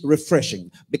is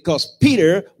refreshing, because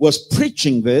Peter was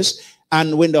preaching this,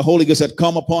 and when the Holy Ghost had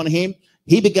come upon him,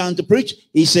 he began to preach.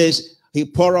 He says, he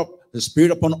poured up the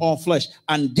Spirit upon all flesh.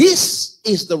 And this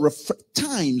is the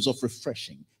times of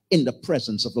refreshing in the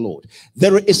presence of the Lord.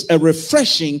 There is a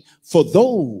refreshing for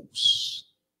those.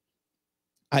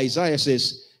 Isaiah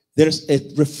says, there's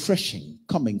a refreshing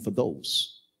coming for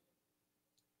those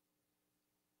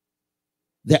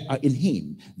that are in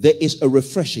him. There is a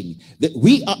refreshing that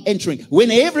we are entering. When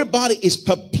everybody is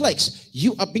perplexed,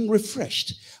 you are being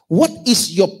refreshed. What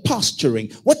is your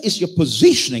posturing? What is your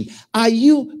positioning? Are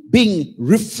you being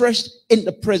refreshed in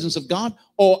the presence of God,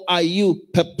 or are you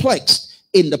perplexed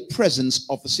in the presence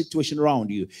of the situation around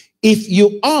you? If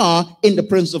you are in the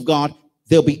presence of God,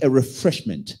 there'll be a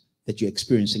refreshment that you're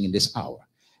experiencing in this hour.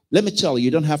 Let me tell you,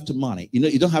 you don't have to money.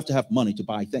 You don't have to have money to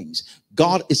buy things.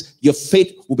 God is, your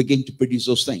faith will begin to produce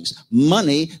those things.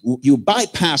 Money, you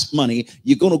bypass money,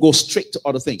 you're going to go straight to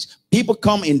other things. People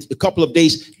come in a couple of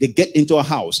days, they get into a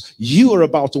house. You are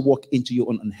about to walk into your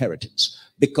own inheritance,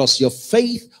 because your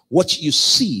faith, what you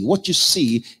see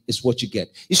is what you get.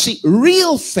 You see,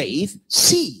 real faith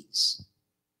sees.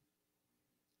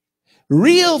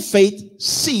 Real faith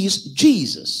sees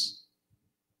Jesus.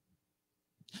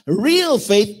 Real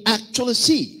faith actually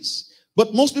sees.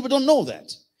 But most people don't know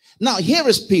that. Now, here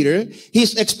is Peter.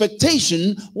 His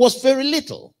expectation was very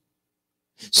little.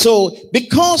 So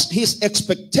because his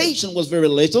expectation was very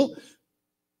little,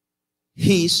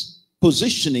 his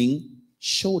positioning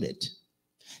showed it.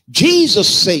 Jesus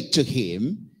said to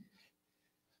him,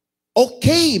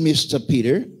 okay, Mr.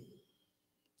 Peter,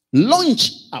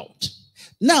 launch out.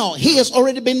 Now, he has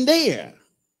already been there.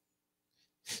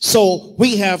 So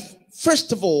we have,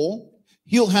 first of all,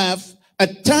 you have a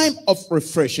time of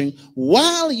refreshing.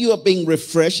 While you are being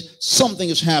refreshed, something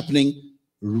is happening.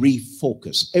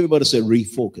 Refocus. Everybody say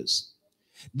refocus.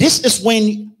 This is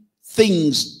when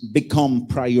things become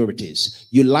priorities.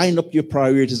 You line up your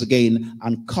priorities again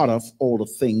and cut off all the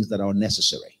things that are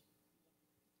necessary.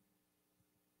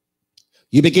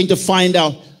 You begin to find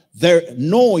out the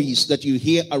noise that you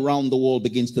hear around the world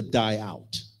begins to die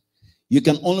out. You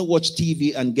can only watch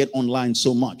TV and get online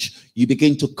so much. You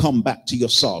begin to come back to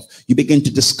yourself. You begin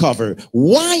to discover,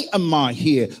 why am I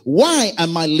here? Why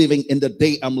am I living in the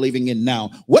day I'm living in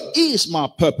now? What is my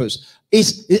purpose?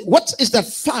 What is that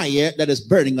fire that is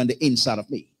burning on the inside of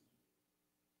me?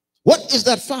 What is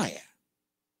that fire?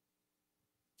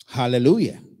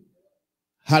 Hallelujah.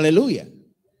 Hallelujah.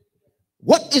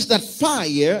 What is that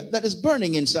fire that is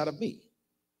burning inside of me?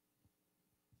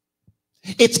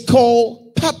 It's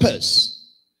called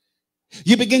purpose.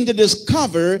 You begin to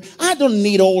discover, I don't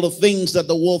need all the things that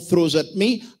the world throws at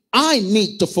me. I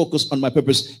need to focus on my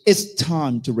purpose. It's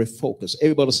time to refocus.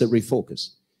 Everybody say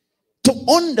refocus. To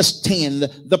understand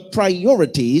the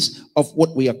priorities of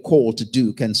what we are called to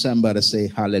do. Can somebody say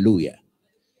hallelujah?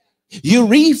 You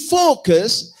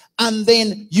refocus and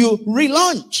then you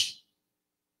relaunch.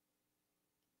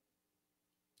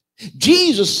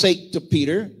 Jesus said to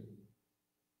Peter,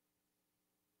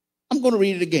 I'm going to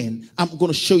read it again. I'm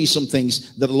going to show you some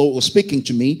things that the Lord was speaking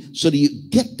to me so that you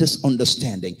get this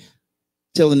understanding.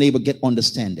 Tell the neighbor, get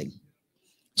understanding.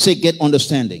 Say, get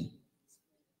understanding.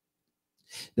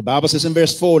 The Bible says in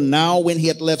verse 4, now when he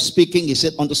had left speaking, he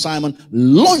said unto Simon,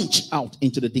 launch out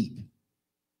into the deep.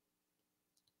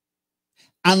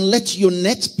 And let your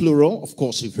nets, plural, of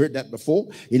course, you've heard that before,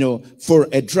 for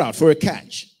a drought, for a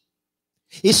catch.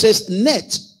 He says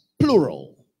net,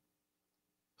 plural.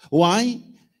 Why?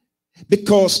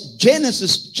 Because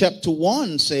Genesis chapter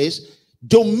 1 says,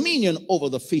 dominion over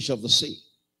the fish of the sea.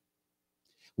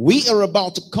 We are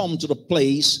about to come to the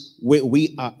place where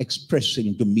we are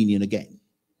expressing dominion again.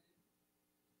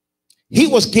 He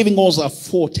was giving us a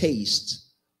foretaste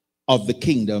of the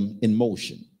kingdom in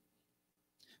motion.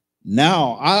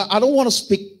 Now, I don't want to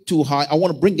speak too high. I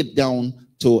want to bring it down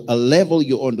to a level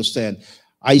you understand.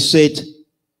 I said,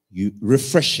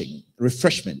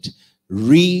 refreshment,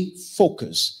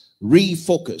 refocus.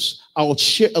 I'll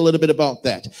share a little bit about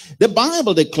that. The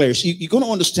Bible declares, you're going to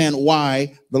understand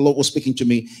why the Lord was speaking to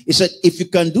me. He said, if you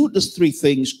can do these three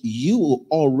things, you will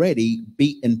already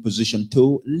be in position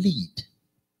to lead.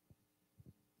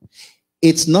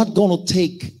 It's not going to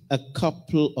take a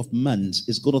couple of months.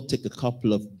 It's going to take a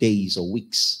couple of days or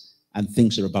weeks, and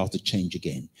things are about to change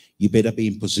again. You better be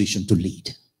in position to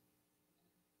lead.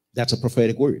 That's a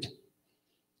prophetic word.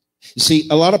 You see,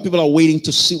 a lot of people are waiting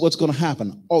to see what's going to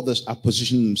happen. Others are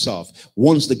positioning themselves.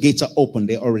 Once the gates are open,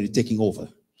 they're already taking over.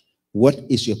 What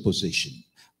is your position?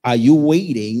 Are you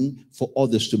waiting for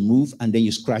others to move and then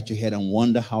you scratch your head and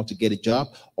wonder how to get a job?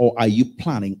 Or are you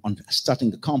planning on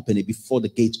starting the company before the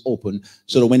gates open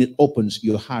so that when it opens,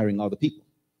 you're hiring other people?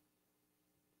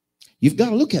 You've got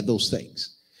to look at those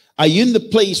things. Are you in the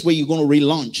place where you're going to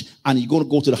relaunch and you're going to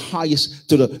go to the highest,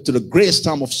 to the greatest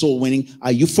time of soul winning?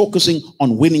 Are you focusing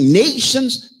on winning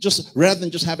nations rather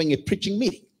than just having a preaching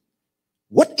meeting?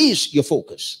 What is your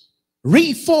focus?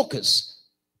 Refocus.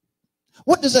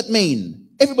 What does that mean?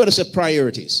 Everybody say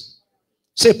priorities.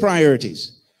 Say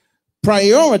priorities.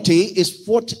 Priority is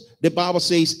what the Bible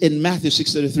says in Matthew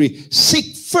 6:33.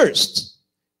 Seek first.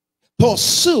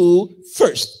 Pursue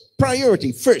first.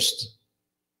 Priority first.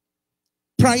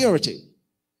 Priority.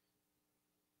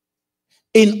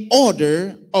 In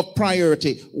order of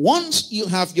priority. Once you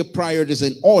have your priorities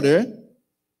in order,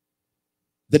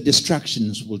 the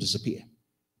distractions will disappear.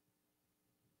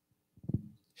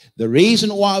 The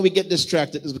reason why we get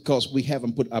distracted is because we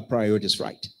haven't put our priorities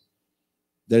right.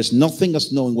 There's nothing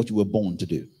as knowing what you were born to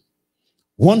do.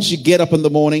 Once you get up in the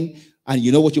morning and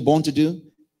you know what you're born to do,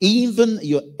 even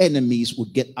your enemies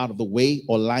would get out of the way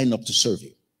or line up to serve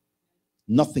you.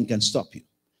 Nothing can stop you.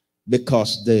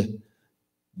 Because the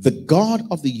God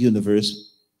of the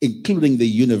universe, including the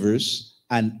universe,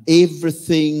 and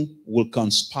everything will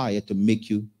conspire to make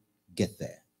you get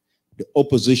there. The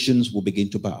oppositions will begin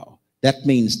to bow. That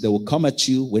means they will come at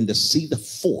you when they see the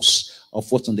force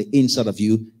of what's on the inside of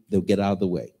you, they'll get out of the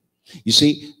way. You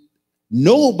see,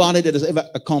 nobody that has ever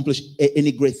accomplished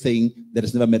any great thing that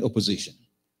has never met opposition.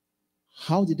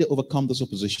 How did they overcome this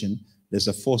opposition? There's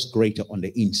a force greater on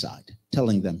the inside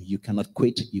telling them you cannot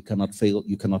quit, you cannot fail,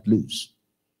 you cannot lose.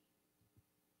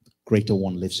 The greater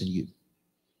one lives in you.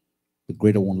 The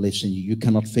greater one lives in you. You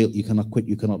cannot fail, you cannot quit,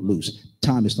 you cannot lose.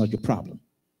 Time is not your problem.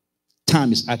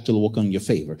 Time is actually working in your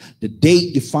favor. The day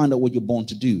you find out what you're born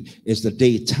to do is the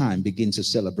day time begins to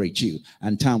celebrate you.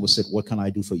 And time will say, what can I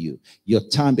do for you? Your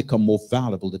time becomes more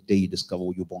valuable the day you discover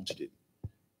what you're born to do.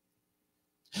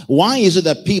 Why is it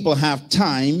that people have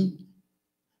time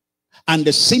and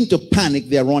they seem to panic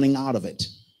they're running out of it?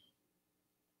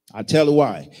 I'll tell you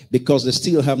why. Because they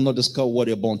still have not discovered what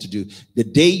they're born to do. The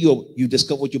day you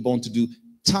discover what you're born to do,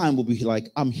 time will be like,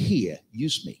 I'm here.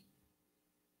 Use me.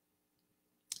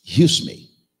 Use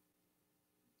me.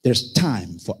 There's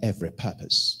time for every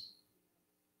purpose.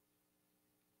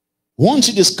 Once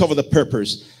you discover the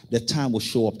purpose, the time will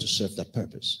show up to serve that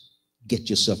purpose.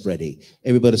 Get yourself ready.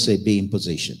 Everybody say, be in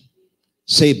position.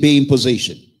 Say, be in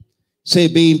position. Say,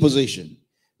 be in position.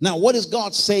 Now, what is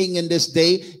God saying in this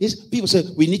day? Is people say,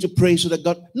 we need to pray so that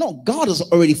God... No, God has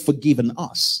already forgiven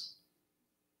us.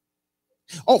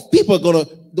 Oh, people are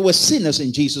they were sinners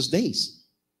in Jesus' days.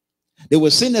 They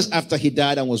were sinners after he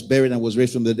died and was buried and was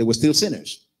raised from the dead. They were still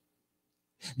sinners.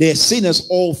 They are sinners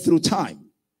all through time.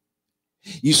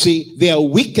 You see, they are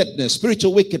wickedness,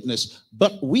 spiritual wickedness,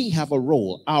 but we have a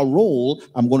role. Our role,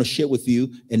 I'm going to share with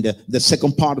you in the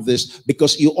second part of this,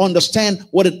 because you understand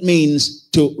what it means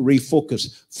to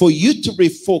refocus. For you to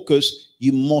refocus,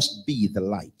 you must be the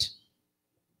light.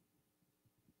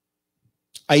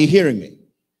 Are you hearing me?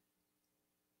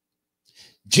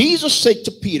 Jesus said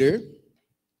to Peter,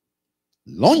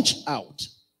 launch out.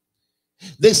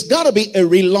 There's got to be a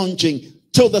relaunching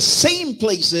to the same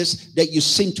places that you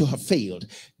seem to have failed.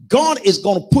 God is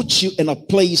going to put you in a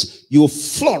place you will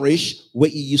flourish where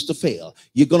you used to fail.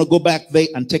 You're going to go back there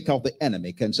and take out the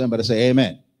enemy. Can somebody say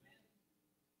amen?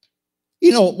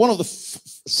 You know, one of the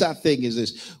sad things is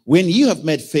this. When you have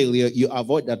made failure, you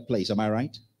avoid that place. Am I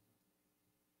right?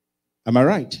 Am I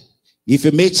right? If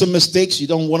you made some mistakes, you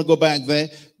don't want to go back there.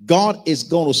 God is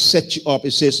going to set you up.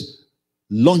 It says,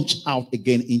 launch out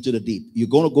again into the deep. You're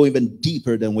going to go even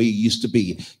deeper than where you used to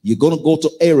be. You're going to go to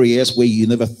areas where you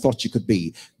never thought you could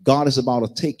be. God is about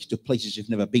to take you to places you've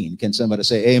never been. Can somebody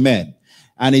say amen?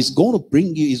 And he's going to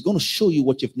bring you, he's going to show you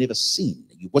what you've never seen.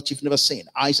 What you've never seen,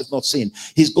 eyes have not seen.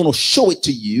 He's going to show it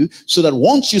to you so that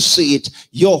once you see it,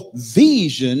 your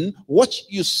vision, what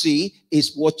you see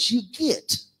is what you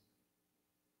get.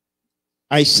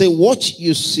 I say what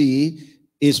you see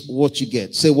is what you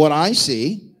get. Say what I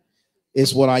see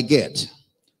is what I get.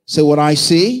 Say what I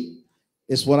see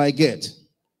is what I get.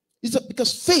 It's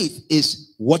because faith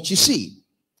is what you see.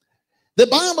 The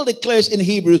Bible declares in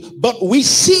Hebrews, but we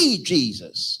see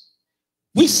Jesus.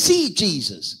 We see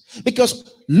Jesus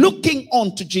because looking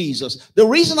onto Jesus, the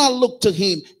reason I look to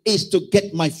him is to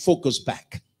get my focus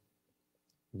back.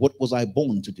 What was I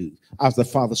born to do? As the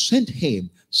Father sent him,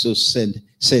 so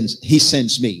he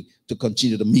sends me to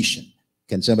continue the mission.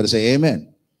 Can somebody say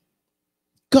amen?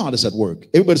 God is at work.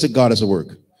 Everybody say God is at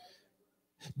work.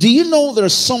 Do you know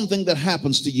there's something that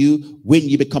happens to you when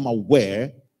you become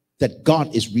aware that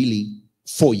God is really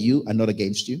for you and not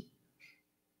against you?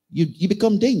 You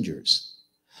become dangerous.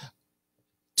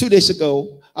 2 days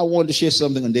ago, I wanted to share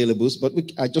something on Daily Boost, but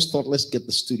I just thought, let's get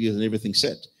the studios and everything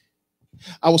set.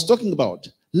 I was talking about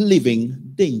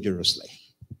living dangerously.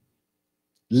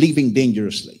 Living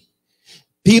dangerously.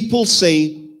 People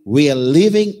say we are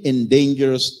living in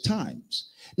dangerous times.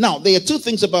 Now, there are two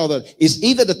things about that. It's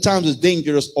either the time is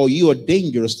dangerous or you are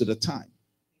dangerous to the time.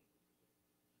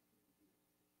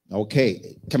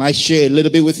 Okay, can I share a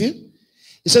little bit with you?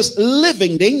 It says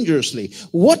living dangerously.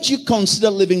 What you consider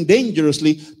living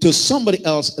dangerously to somebody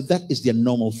else, that is their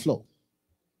normal flow.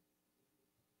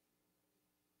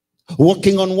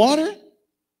 Walking on water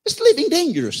is living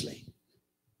dangerously.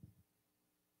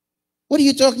 What are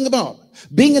you talking about?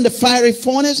 Being in the fiery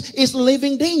furnace is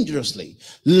living dangerously.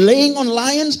 Laying on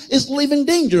lions is living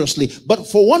dangerously. But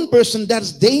for one person,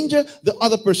 that's danger. The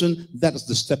other person, that is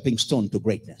the stepping stone to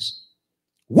greatness.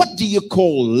 What do you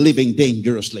call living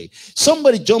dangerously?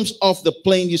 Somebody jumps off the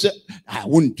plane, you say, I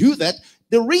wouldn't do that.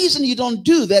 The reason you don't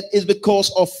do that is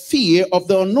because of fear of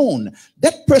the unknown.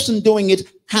 That person doing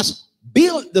it has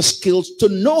built the skills to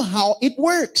know how it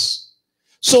works.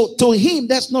 So to him,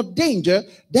 that's not danger,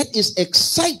 that is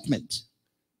excitement.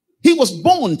 He was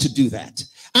born to do that.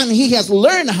 And he has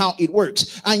learned how it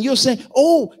works. And you're saying,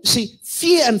 oh, see,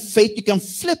 fear and faith, you can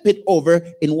flip it over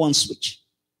in one switch.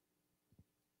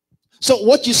 So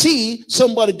what you see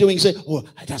somebody doing, say, oh,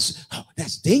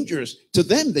 that's dangerous. To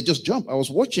them, they just jump. I was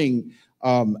watching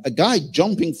a guy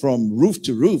jumping from roof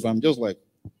to roof. I'm just like,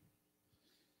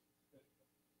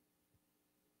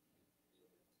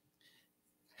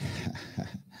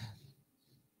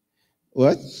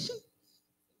 What?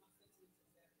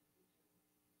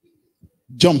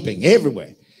 Jumping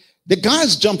everywhere. The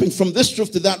guy's jumping from this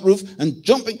roof to that roof and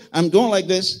jumping. I'm going like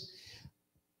this.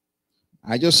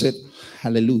 I just said,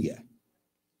 hallelujah.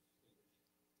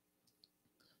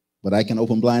 But I can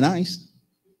open blind eyes.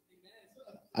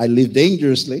 I live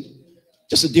dangerously.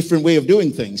 Just a different way of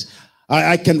doing things.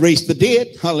 I can raise the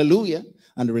dead. Hallelujah.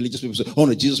 And the religious people say, oh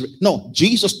no, Jesus. No,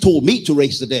 Jesus told me to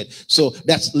raise the dead. So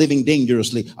that's living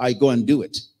dangerously. I go and do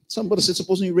it. Somebody said,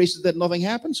 supposing you raise the dead, nothing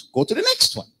happens. Go to the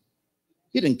next one.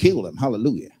 He didn't kill them.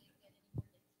 Hallelujah.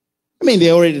 I mean,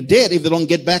 they're already dead. If they don't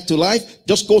get back to life,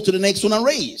 just go to the next one and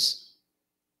raise.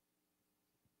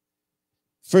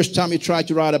 First time you tried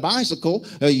to ride a bicycle,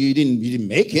 you didn't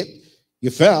make it.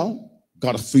 You fell,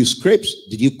 got a few scrapes.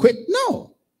 Did you quit?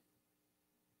 No.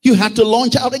 You had to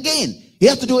launch out again. You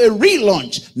have to do a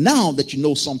relaunch. Now that you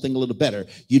know something a little better,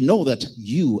 you know that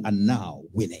you are now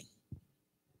winning.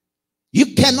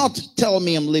 You cannot tell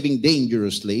me I'm living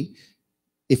dangerously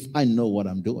if I know what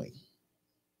I'm doing.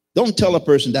 Don't tell a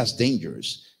person that's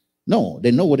dangerous. No,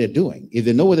 they know what they're doing. If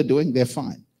they know what they're doing, they're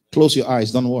fine. Close your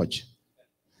eyes, don't watch.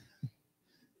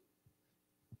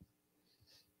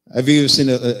 Have you ever seen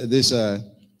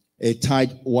a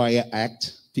tight wire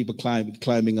act? People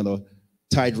climbing on a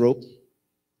tightrope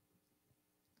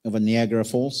of a Niagara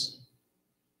Falls.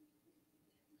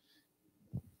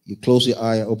 You close your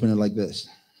eye, open it like this.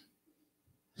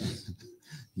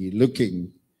 You're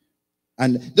looking.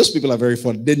 And those people are very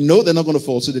funny. They know they're not going to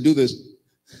fall, so they do this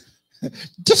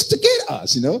just to get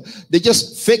us, you know. They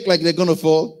just fake like they're going to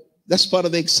fall. That's part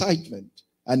of the excitement.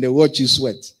 And they watch you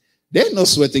sweat. They're not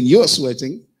sweating, you're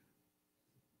sweating.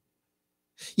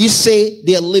 You say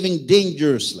they're living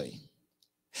dangerously.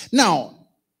 Now,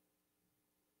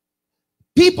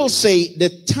 people say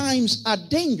the times are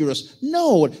dangerous.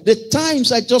 No, the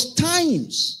times are just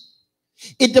times.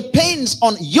 It depends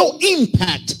on your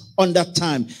impact on that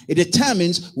time. It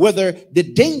determines whether the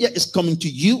danger is coming to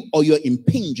you or you're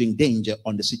impinging danger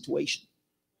on the situation.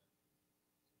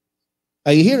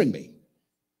 Are you hearing me?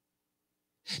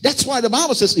 That's why the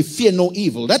Bible says, if fear no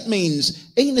evil. That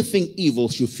means anything evil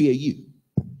should fear you.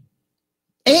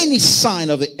 Any sign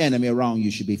of the enemy around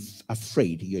you should be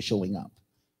afraid you're showing up.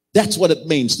 That's what it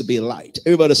means to be a light.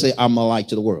 Everybody say, I'm a light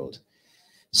to the world.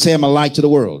 Say, I'm a light to the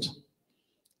world.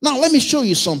 Now, let me show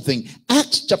you something.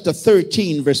 Acts chapter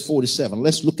 13, verse 47.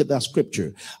 Let's look at that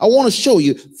scripture. I want to show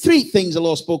you three things the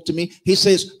Lord spoke to me. He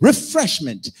says,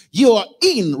 refreshment. You are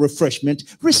in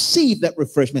refreshment. Receive that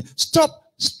refreshment. Stop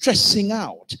stressing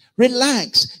out.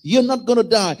 Relax. You're not going to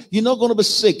die. You're not going to be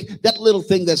sick. That little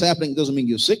thing that's happening doesn't mean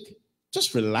you're sick.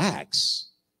 Just relax.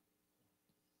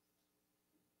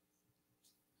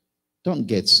 Don't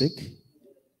get sick.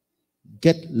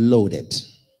 Get loaded.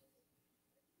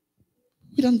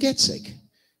 You don't get sick.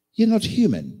 You're not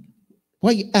human. Why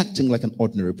are you acting like an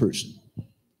ordinary person?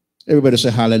 Everybody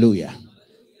say hallelujah.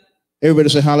 Everybody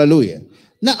say hallelujah.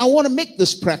 Now, I want to make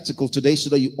this practical today so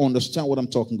that you understand what I'm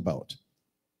talking about.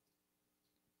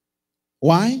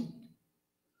 Why?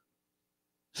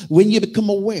 When you become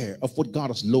aware of what God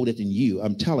has loaded in you,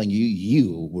 I'm telling you,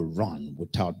 you will run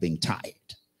without being tired.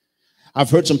 I've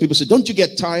heard some people say, don't you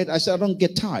get tired? I said, I don't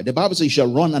get tired. The Bible says you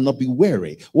shall run and not be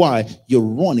weary. Why? You're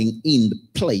running in the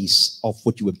place of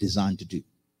what you were designed to do.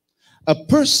 A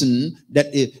person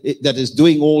that is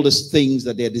doing all these things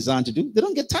that they're designed to do, they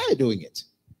don't get tired doing it.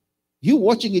 You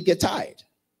watching it get tired.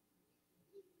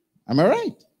 Am I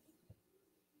right?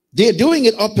 They're doing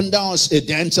it up and down. A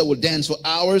dancer will dance for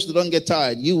hours. They don't get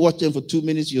tired. You watch them for 2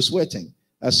 minutes, you're sweating.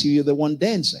 I see you're the one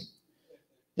dancing.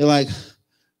 You're like...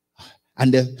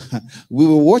 And we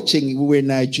were watching, we were in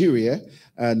Nigeria,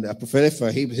 and Prophet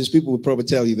Efa, his people would probably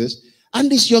tell you this. And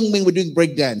these young men were doing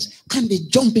breakdance, and they're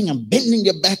jumping and bending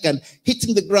their back and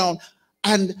hitting the ground.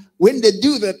 And when they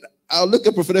do that, I'll look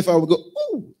at Prophet Efa and we'll go,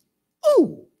 ooh,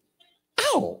 ooh,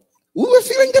 ow. We were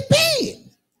feeling the pain.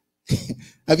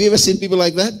 Have you ever seen people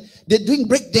like that? They're doing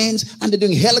breakdance, and they're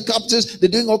doing helicopters, they're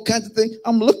doing all kinds of things.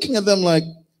 I'm looking at them like,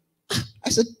 I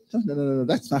said, no,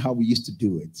 that's not how we used to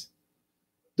do it.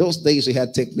 Those days we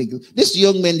had technique. This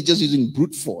young man is just using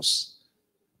brute force.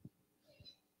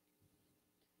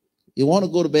 You want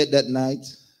to go to bed that night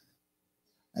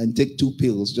and take 2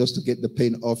 pills just to get the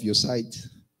pain off your sight.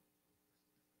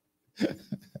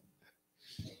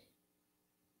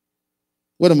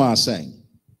 What am I saying?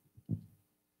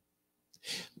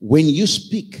 When you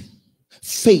speak,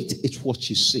 faith is what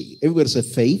you see. Everybody say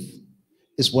faith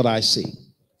is what I see.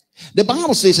 The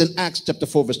Bible says in Acts chapter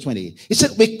 4 verse 20, it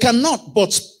said, we cannot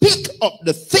but speak of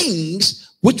the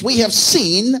things which we have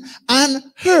seen and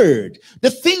heard. The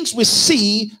things we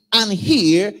see and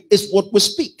hear is what we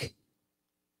speak.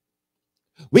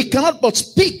 We cannot but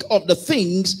speak of the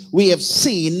things we have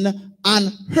seen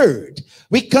and heard.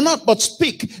 We cannot but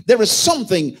speak. There is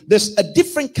something, there's a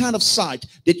different kind of sight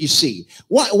that you see.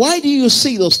 Why do you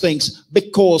see those things?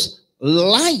 Because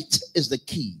light is the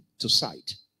key to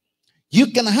sight. You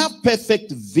can have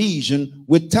perfect vision.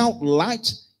 Without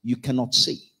light, you cannot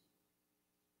see.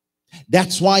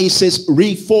 That's why he says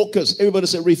refocus. Everybody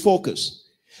say refocus.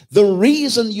 The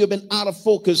reason you've been out of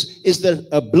focus is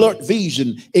the blurred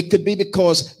vision. It could be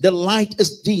because the light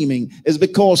is dimming. It's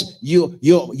because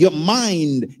your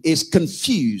mind is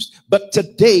confused. But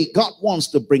today, God wants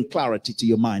to bring clarity to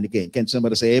your mind again. Can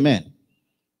somebody say amen?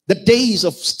 The days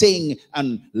of staying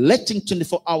and letting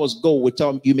 24 hours go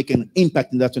without you making an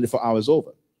impact in that 24 hours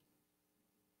over.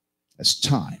 It's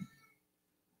time.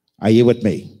 Are you with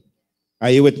me? Are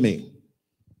you with me?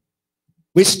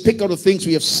 We speak of the things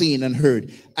we have seen and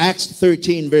heard. Acts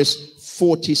 13 verse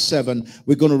 47.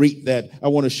 We're going to read that. I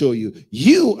want to show you.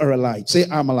 You are a light. Say,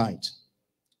 I'm a light.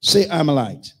 Say, I'm a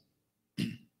light.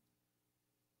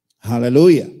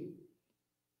 Hallelujah.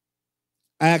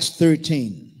 Acts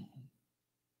 13.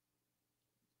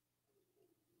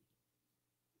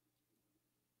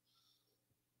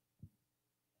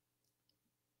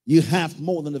 You have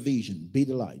more than a vision. Be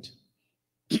the light.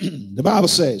 The Bible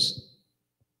says,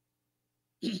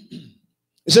 it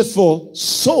says, for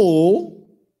so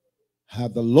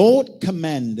have the Lord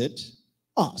commanded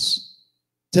us.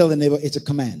 Tell the neighbor it's a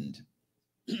command.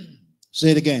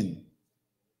 Say it again.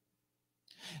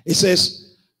 It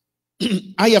says,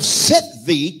 I have set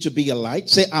thee to be a light.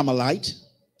 Say, I'm a light.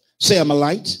 Say, I'm a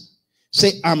light.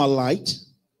 Say, I'm a light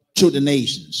to the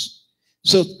nations.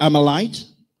 So, I'm a light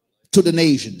to the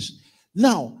nations.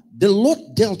 Now, the Lord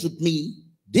dealt with me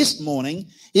this morning.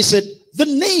 He said, the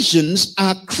nations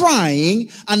are crying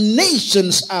and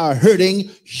nations are hurting.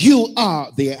 You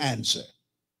are their answer.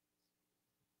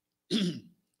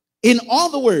 In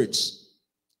other words,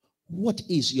 what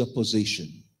is your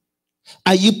position?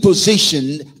 Are you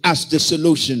positioned as the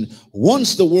solution?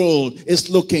 Once the world is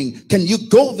looking, can you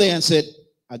go there and say,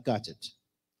 I got it.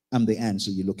 I'm the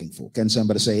answer you're looking for. Can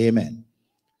somebody say amen?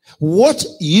 What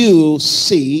you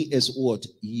see is what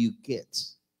you get.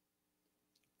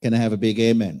 Can I have a big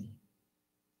amen?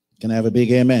 Can I have a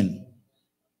big amen?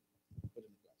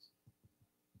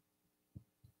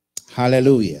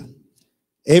 Hallelujah.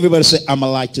 Everybody say, I'm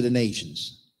a light to the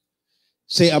nations.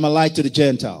 Say, I'm a light to the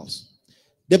Gentiles.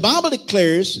 The Bible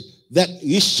declares that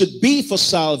you should be for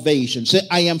salvation. Say,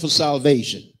 I am for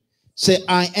salvation. Say,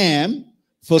 I am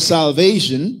for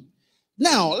salvation.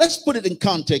 Now, let's put it in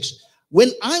context.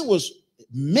 When I was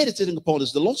meditating upon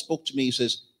this, the Lord spoke to me. He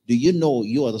says, do you know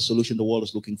you are the solution the world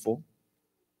is looking for?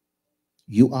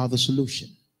 You are the solution.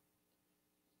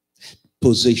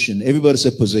 Position. Everybody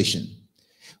say position.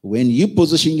 When you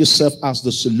position yourself as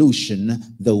the solution,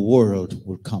 the world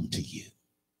will come to you.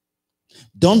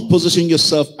 Don't position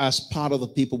yourself as part of the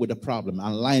people with a problem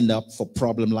and line up for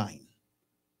problem line.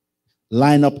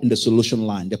 Line up in the solution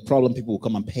line. The problem people will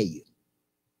come and pay you.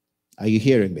 Are you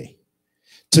hearing me?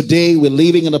 Today, we're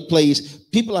living in a place,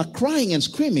 people are crying and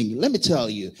screaming. Let me tell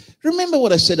you, remember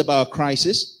what I said about a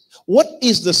crisis? What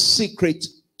is the secret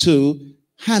to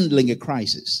handling a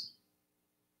crisis?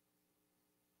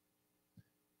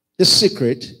 The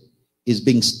secret is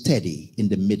being steady in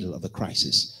the middle of the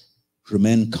crisis.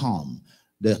 Remain calm.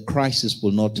 The crisis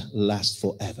will not last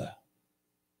forever.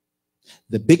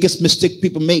 The biggest mistake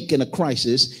people make in a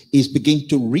crisis is begin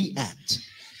to react.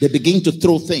 They begin to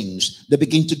throw things. They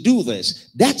begin to do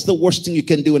this. That's the worst thing you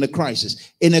can do in a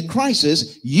crisis. In a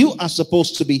crisis, you are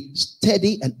supposed to be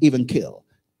steady and even kill.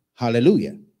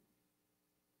 Hallelujah.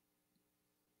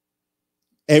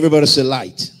 Everybody say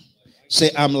light.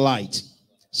 Say, I'm light.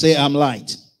 Say, I'm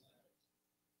light.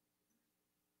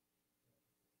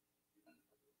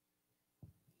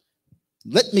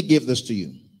 Let me give this to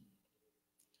you.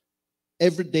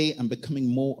 Every day I'm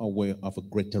becoming more aware of a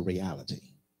greater reality.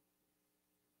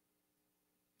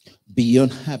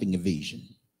 Beyond having a vision,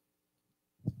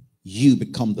 you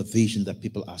become the vision that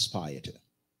people aspire to.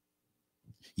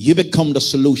 You become the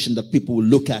solution that people will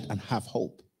look at and have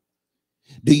hope.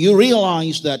 Do you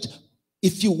realize that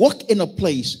if you walk in a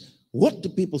place, what do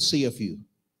people say of you?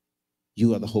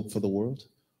 You are the hope for the world?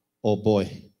 Oh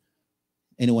boy.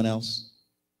 Anyone else?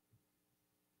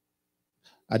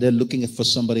 Are they looking for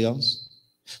somebody else?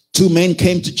 Two men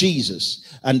came to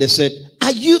Jesus and they said,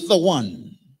 are you the one?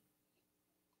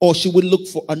 Or should we look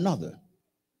for another?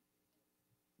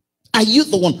 Are you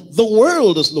the one? The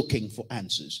world is looking for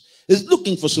answers. Is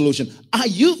looking for solution. Are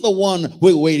you the one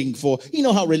we're waiting for? You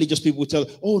know how religious people will tell,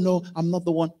 oh no, I'm not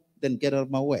the one. Then get out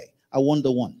of my way. I want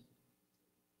the one.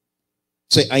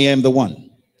 Say, I am the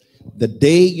one. The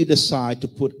day you decide to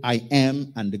put I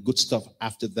am and the good stuff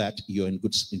after that, you're in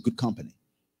good company.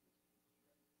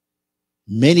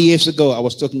 Many years ago, I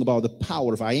was talking about the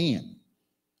power of I am.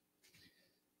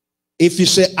 If you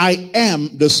say, I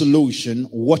am the solution,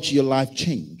 watch your life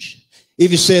change.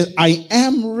 If you say, I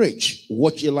am rich,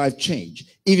 watch your life change.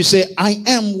 If you say, I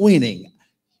am winning,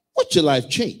 watch your life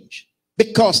change.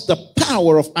 Because the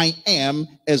power of I am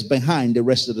is behind the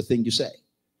rest of the thing you say.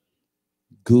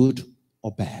 Good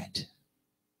or bad.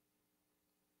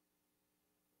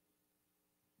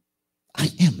 I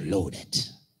am loaded.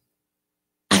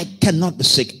 I cannot be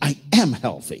sick. I am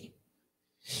healthy.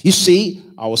 You see,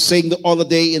 I was saying the other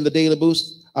day in the Daily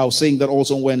Boost, I was saying that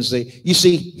also on Wednesday. You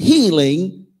see,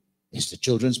 healing is the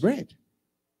children's bread.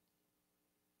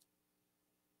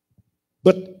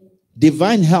 But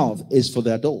divine health is for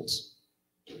the adults.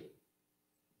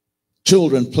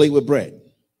 Children play with bread.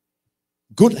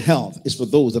 Good health is for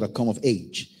those that have come of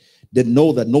age. They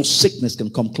know that no sickness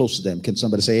can come close to them. Can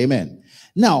somebody say amen?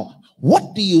 Now,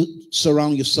 what do you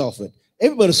surround yourself with?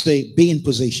 Everybody say, be in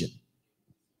position.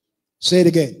 Say it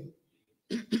again.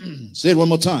 Say it one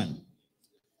more time.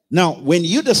 Now, when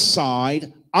you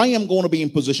decide, I am going to be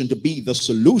in position to be the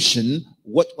solution,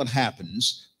 what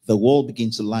happens? The world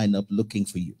begins to line up looking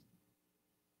for you.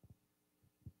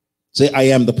 Say, I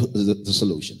am the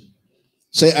solution.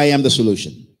 Say, I am the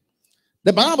solution.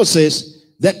 The Bible says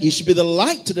that you should be the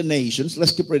light to the nations.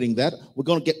 Let's keep reading that. We're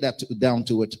going to get that down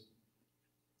to it.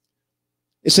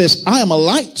 It says, I am a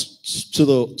light to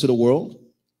the world,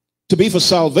 to be for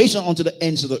salvation unto the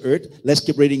ends of the earth. Let's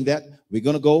keep reading that. We're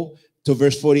going to go to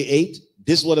verse 48.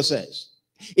 This is what it says.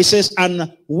 It says,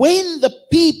 and when the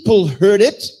people heard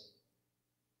it,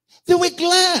 they were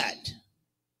glad.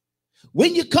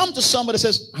 When you come to somebody that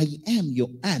says, I am your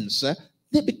answer,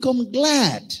 they become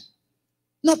glad,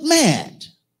 not mad.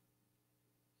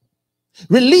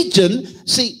 Religion,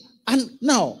 see, and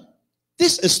now,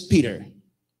 this is Peter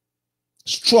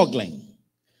struggling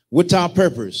with our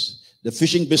purpose. The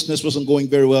fishing business wasn't going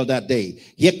very well that day.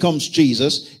 Here comes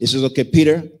Jesus. He says, okay,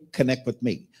 Peter, connect with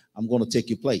me. I'm going to take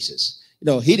you places. You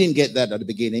know, he didn't get that at the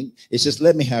beginning. He says,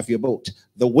 let me have your boat.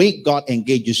 The way God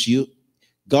engages you,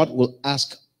 God will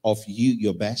ask of you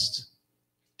your best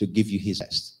to give you his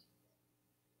best.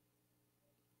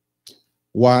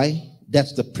 Why?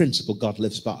 That's the principle God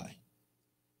lives by.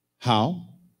 How?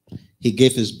 He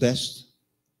gave his best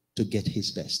to get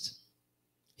his best.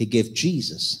 He gave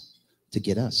Jesus to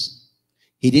get us.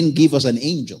 He didn't give us an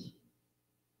angel.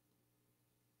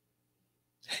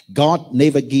 God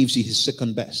never gives you his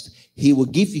second best. He will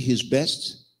give you his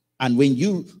best. And when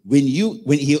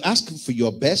he asks for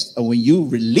your best, and when you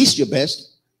release your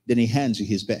best, then he hands you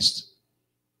his best.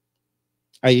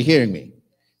 Are you hearing me?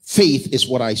 Faith is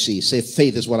what I see. Say,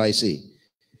 faith is what I see.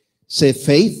 Say,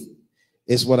 faith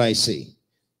is what I see.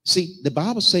 See, the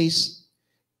Bible says,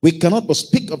 we cannot but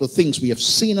speak of the things we have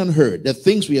seen and heard. The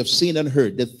things we have seen and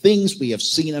heard. The things we have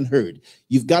seen and heard.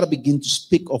 You've got to begin to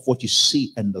speak of what you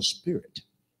see in the spirit.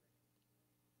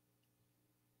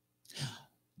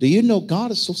 Do you know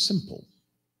God is so simple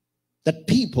that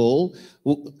people,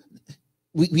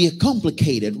 we are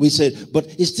complicated. We say, but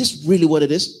is this really what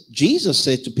it is? Jesus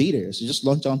said to Peter, so just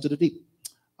launch onto the deep.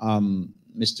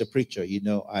 Mr. Preacher, you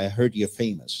know, I heard you're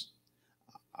famous.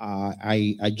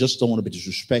 I just don't want to be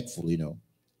disrespectful, you know.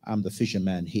 I'm the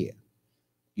fisherman here.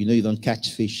 You know, you don't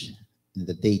catch fish in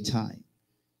the daytime.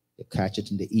 You catch it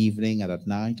in the evening and at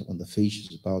night when the fish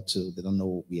is about to, they don't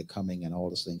know we are coming and all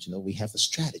those things. You know, we have a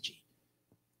strategy.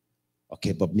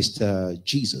 Okay, but Mr.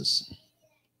 Jesus,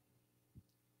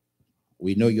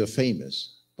 we know you're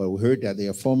famous, but we heard that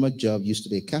your former job used to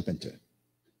be a carpenter.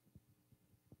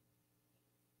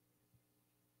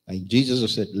 And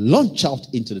Jesus said, launch out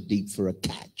into the deep for a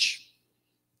catch.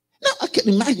 Now, I can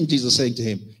imagine Jesus saying to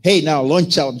him, hey, now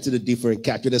launch out into the deep for a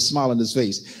catch with a smile on his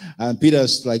face. And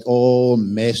Peter's like, all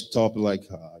messed up, like,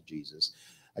 Jesus,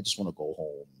 I just want to go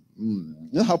home.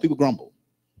 You know how people grumble?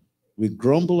 We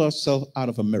grumble ourselves out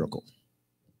of a miracle.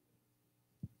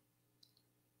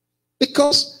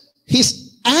 Because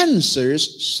his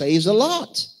answers says a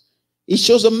lot. He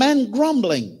shows a man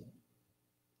grumbling.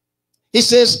 He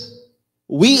says,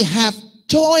 we have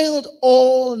toiled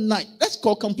all night. That's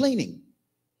called complaining.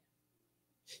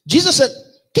 Jesus said,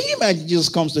 can you imagine Jesus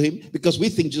comes to him? Because we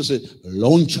think Jesus said,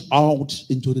 launch out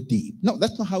into the deep. No,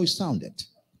 that's not how it sounded.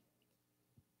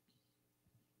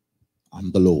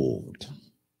 I'm the Lord.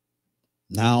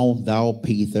 Now thou,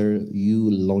 Peter, you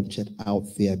launch it out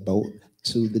their boat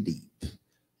to the deep.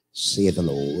 Saith the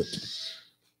Lord.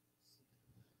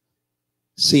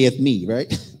 Saith me,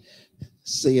 right?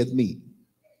 Saith me.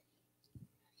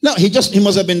 No, he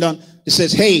must have been done. He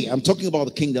says, hey, I'm talking about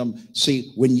the kingdom.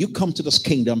 See, when you come to this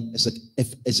kingdom,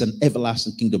 it's an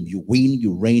everlasting kingdom. You win,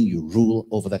 you reign, you rule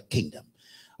over that kingdom.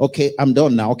 Okay, I'm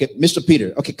done now. Okay, Mr.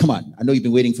 Peter, okay, come on. I know you've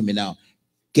been waiting for me now.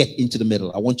 Get into the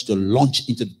middle. I want you to launch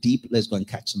into the deep. Let's go and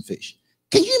catch some fish.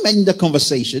 Can you imagine the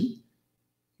conversation?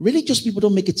 Religious people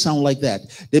don't make it sound like that.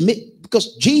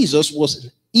 Because Jesus was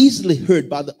easily heard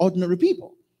by the ordinary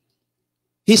people.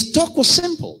 His talk was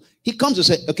simple. He comes and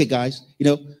says, okay, guys,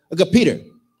 okay, Peter,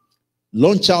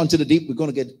 launch out into the deep. We're going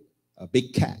to get a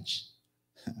big catch.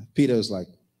 Peter is like,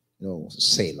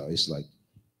 sailor. He's like,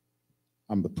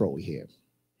 I'm the pro here.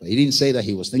 But he didn't say that.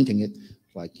 He was thinking it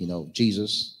like,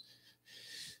 Jesus,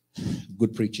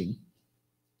 good preaching.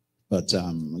 But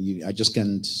I just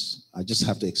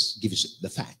have to give you the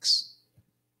facts.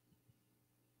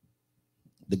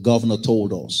 The governor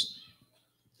told us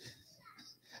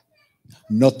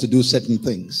not to do certain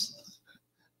things.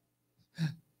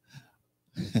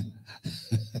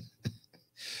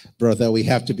 Brother, we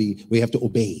have to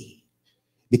obey,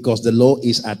 because the law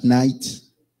is at night,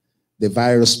 the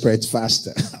virus spreads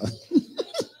faster.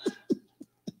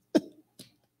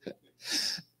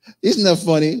 Isn't that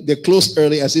funny? They closed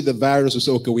early as if the virus was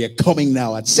okay. We are coming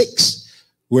now at 6.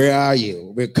 Where are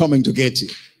you? We're coming to get you.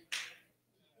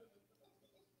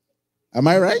 Am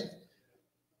I right?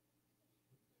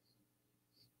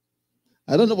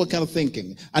 I don't know what kind of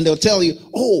thinking. And they'll tell you,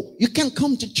 oh, you can't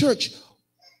come to church,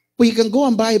 but you can go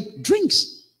and buy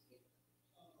drinks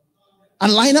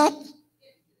and line up.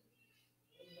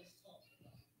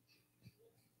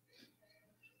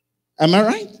 Am I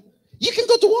right? You can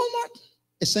go to Walmart,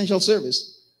 essential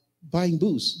service, buying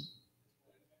booze.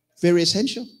 Very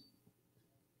essential.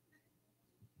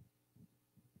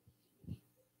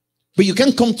 But you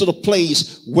can come to the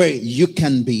place where you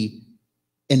can be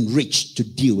enriched to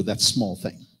deal with that small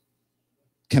thing.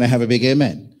 Can I have a big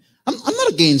amen? I'm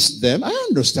not against them. I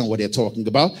understand what they're talking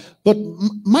about. But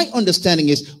my understanding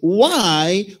is,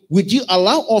 why would you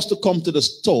allow us to come to the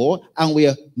store and we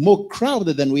are more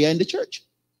crowded than we are in the church?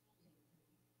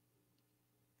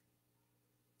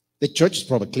 The church is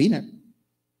probably cleaner,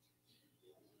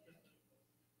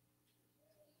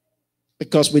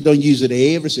 because we don't use it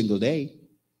every single day.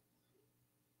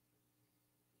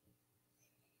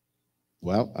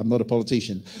 Well, I'm not a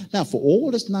politician. Now, for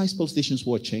all those nice politicians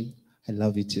watching, I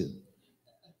love you too.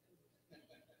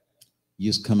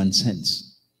 Use common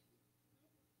sense.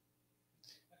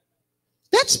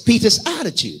 That's Peter's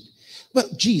attitude. Well,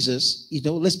 Jesus,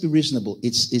 let's be reasonable.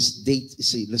 It's date.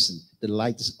 See, listen, the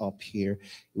light is up here.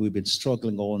 We've been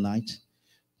struggling all night.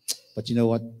 But you know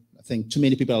what? I think too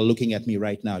many people are looking at me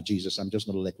right now. Jesus, I'm just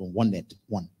going to let one net.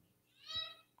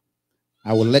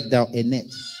 I will let down a net.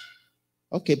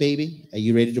 Okay, baby, are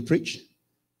you ready to preach?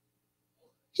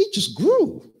 He just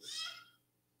grew.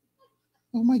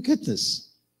 Oh, my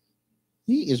goodness.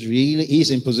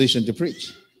 He's in position to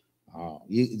preach. Oh,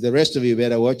 the rest of you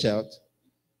better watch out.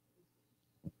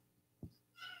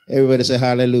 Everybody say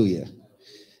hallelujah.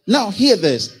 Now, hear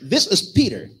this. This is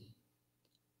Peter.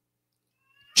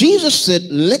 Jesus said,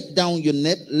 let down your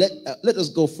net. Let us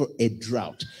go for a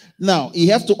drought. Now,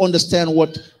 you have to understand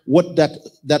what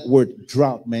that word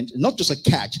drought meant. Not just a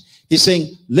catch. He's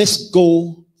saying, let's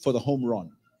go for the home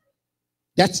run.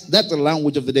 That's the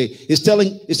language of the day. He's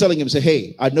telling him, say,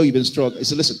 hey, I know you've been struggling. He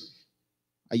said, listen,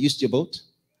 I used your boat.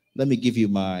 Let me give you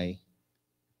my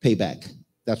payback.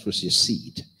 That was your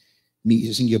seed. Me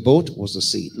using your boat was the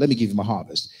seed. Let me give you my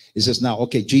harvest. He says, now,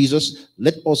 okay, Jesus,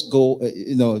 let us go.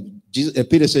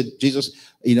 Peter said, Jesus,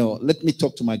 let me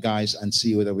talk to my guys and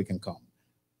see whether we can come.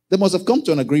 They must have come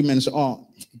to an agreement and said, oh,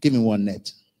 give me one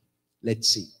net. Let's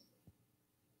see.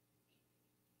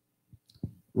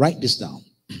 Write this down.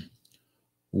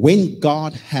 When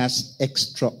God has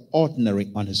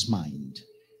extraordinary on his mind,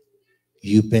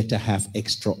 you better have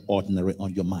extraordinary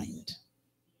on your mind.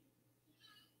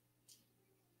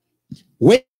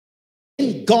 When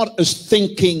God is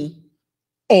thinking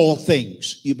all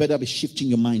things, you better be shifting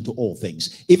your mind to all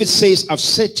things. If it says, I've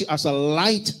set you as a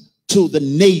light to the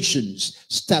nations,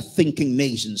 start thinking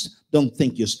nations. Don't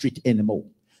think your street anymore.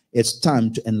 It's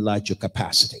time to enlarge your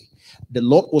capacity. The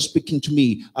Lord was speaking to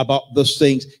me about those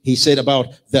things. He said about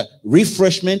the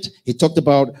refreshment. He talked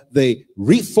about the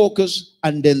refocus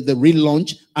and then the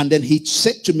relaunch. And then he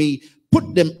said to me,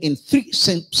 put them in 3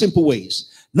 simple ways.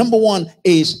 Number 1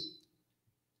 is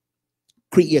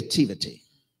creativity.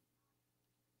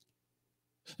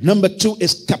 Number 2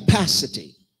 is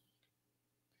capacity.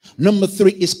 Number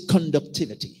 3 is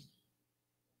conductivity.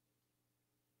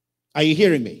 Are you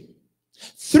hearing me?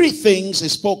 3 things he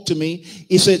spoke to me.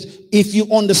 He said, if you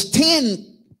understand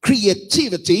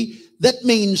creativity, that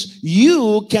means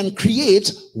you can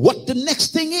create what the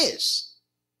next thing is.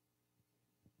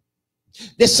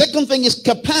 The second thing is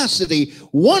capacity.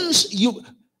 Once you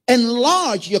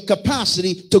enlarge your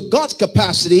capacity to God's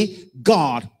capacity,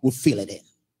 God will fill it in.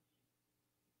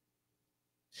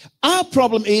 Our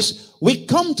problem is we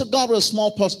come to God with a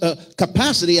small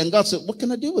capacity, and God said, what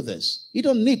can I do with this? You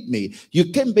don't need me.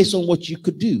 You came based on what you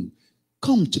could do.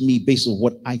 Come to me based on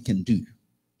what I can do.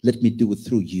 Let me do it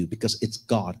through you, because it's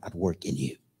God at work in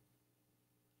you.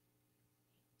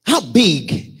 How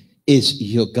big is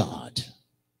your God?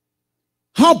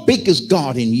 How big is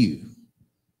God in you?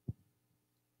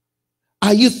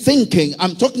 Are you thinking?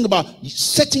 I'm talking about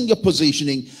setting your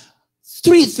positioning.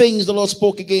 3 things the Lord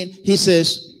spoke again. He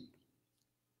says,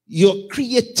 your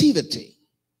creativity,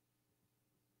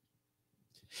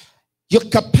 your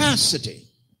capacity,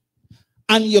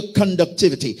 and your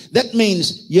conductivity. That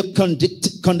means your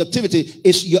conductivity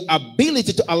is your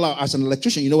ability to allow, as an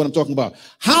electrician, you know what I'm talking about.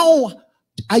 How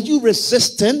are you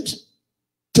resistant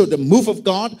to the move of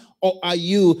God, or are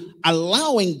you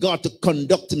allowing God to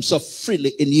conduct himself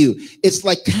freely in you? It's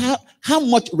like how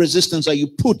much resistance are you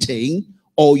putting,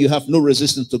 or you have no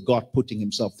resistance to God putting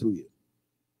himself through you?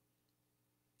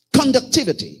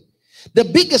 Conductivity. The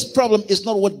biggest problem is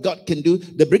not what God can do.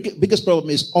 The biggest problem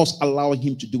is us allowing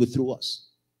him to do it through us.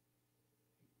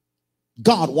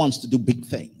 God wants to do big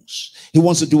things. He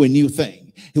wants to do a new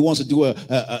thing. He wants to do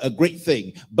a great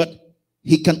thing. But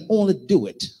he can only do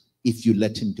it if you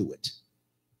let him do it.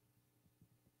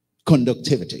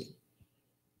 Conductivity.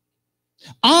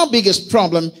 Our biggest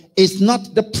problem is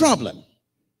not the problem.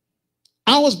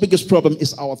 Our biggest problem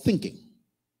is our thinking.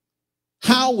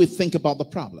 How we think about the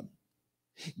problem.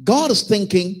 God is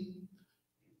thinking,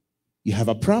 you have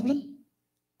a problem?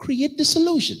 Create the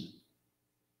solution.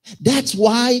 That's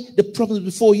why the problem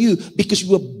is before you, because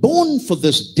you were born for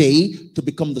this day to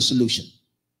become the solution.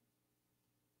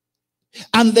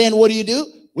 And then what do?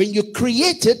 When you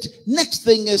create it, next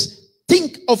thing is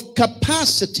think of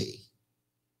capacity.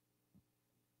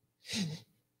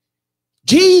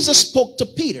 Jesus spoke to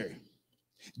Peter.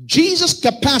 Jesus'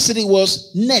 capacity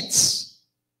was nets.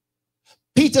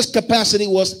 Peter's capacity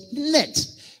was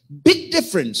nets. Big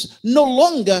difference. No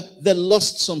longer they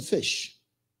lost some fish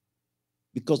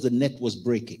because the net was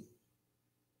breaking.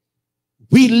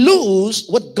 We lose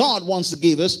what God wants to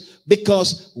give us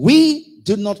because we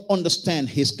do not understand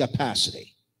his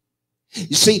capacity.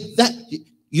 You see, that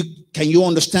can you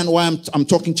understand why I'm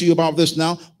talking to you about this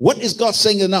now? What is God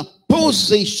saying now?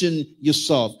 Position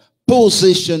yourself.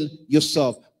 Position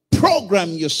yourself. Program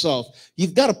yourself.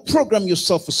 You've got to program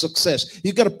yourself for success.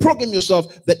 You've got to program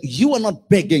yourself that you are not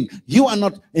begging. You are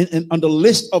not on the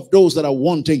list of those that are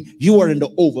wanting. You are in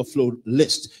the overflow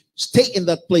list. Stay in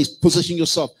that place. Position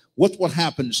yourself. What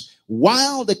happens?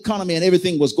 While the economy and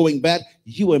everything was going bad,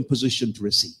 you were in position to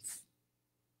receive.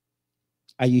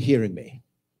 Are you hearing me?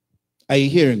 Are you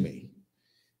hearing me?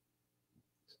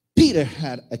 Peter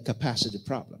had a capacity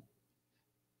problem.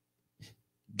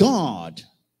 God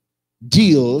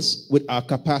deals with our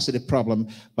capacity problem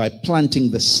by planting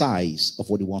the size of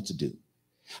what he wants to do.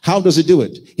 How does he do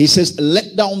it? He says,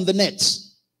 let down the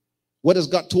nets. What has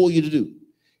God told you to do?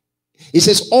 He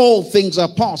says, all things are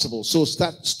possible. So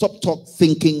stop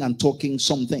thinking and talking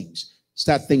some things.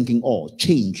 Start thinking all.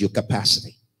 Change your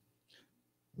capacity.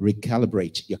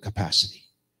 Recalibrate your capacity.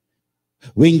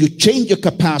 When you change your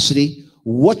capacity,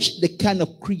 watch the kind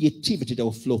of creativity that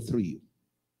will flow through you.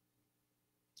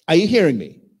 Are you hearing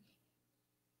me?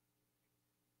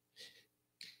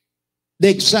 The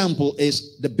example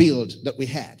is the build that we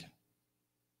had,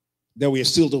 that we are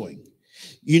still doing.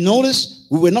 You notice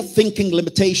we were not thinking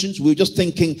limitations. We were just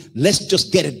thinking, let's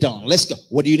just get it done. Let's go.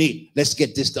 What do you need? Let's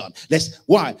get this done.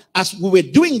 Why? As we were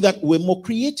doing that, we're more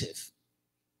creative.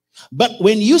 But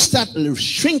when you start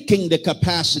shrinking the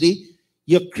capacity,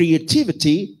 your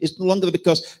creativity is no longer,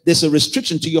 because there's a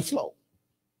restriction to your flow.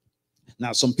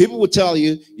 Now, some people will tell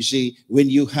you, you see, when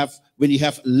you have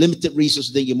limited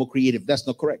resources, then you're more creative. That's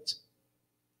not correct.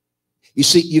 You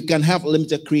see, you can have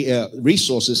limited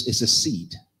resources. It's a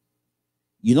seed.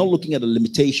 You're not looking at a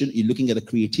limitation. You're looking at the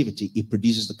creativity. It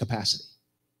produces the capacity.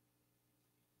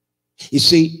 You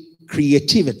see,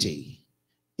 creativity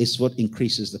is what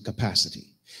increases the capacity.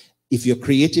 If you're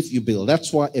creative, you build.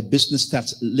 That's why a business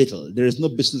starts little. There is no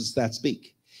business that starts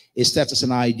big. It starts as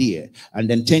an idea. And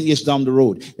then 10 years down the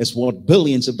road, it's worth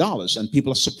billions of dollars. And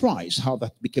people are surprised how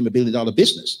that became $1 billion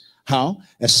business. How?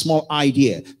 A small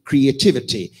idea,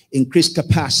 creativity, increased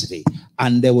capacity,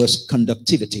 and there was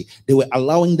conductivity. They were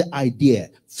allowing the idea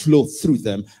flow through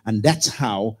them, and that's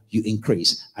how you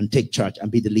increase and take charge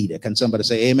and be the leader. Can somebody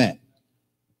say amen?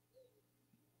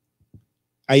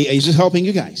 Is this helping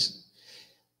you guys?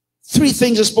 3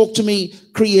 things that spoke to me: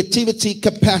 creativity,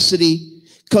 capacity,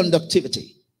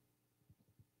 conductivity.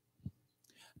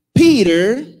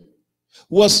 Peter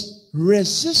was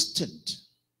resistant,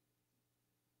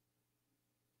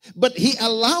 but he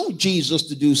allowed Jesus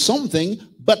to do something.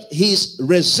 But his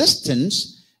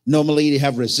resistance, normally they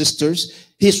have resistors,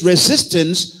 his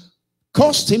resistance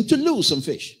caused him to lose some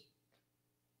fish.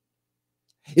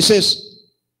 It says,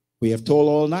 we have told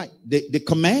all night. The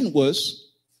command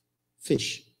was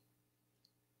fish.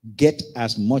 Get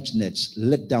as much nets.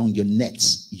 Let down your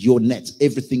nets,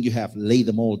 everything you have, lay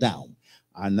them all down.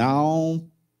 And now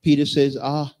Peter says,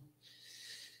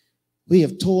 we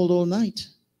have told all night.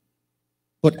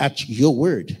 But at your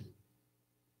word,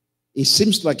 it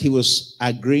seems like he was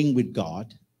agreeing with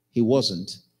God. He wasn't.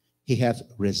 He had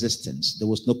resistance. There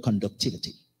was no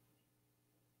conductivity.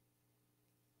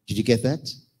 Did you get that?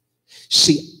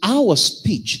 See, our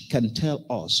speech can tell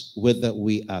us whether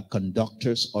we are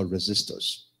conductors or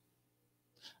resistors.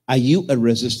 Are you a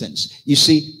resistance? You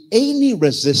see, any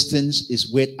resistance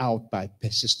is weighed out by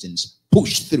persistence.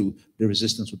 Push through, the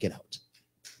resistance will get out.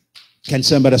 Can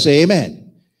somebody say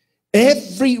amen?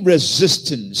 Every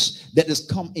resistance that has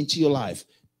come into your life,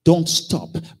 don't stop,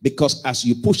 because as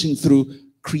you're pushing through,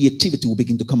 creativity will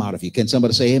begin to come out of you. Can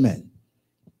somebody say amen?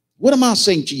 What am I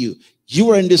saying to you? You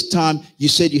were in this time, you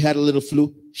said you had a little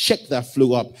flu. Check that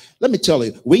flu up. Let me tell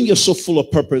you, when you're so full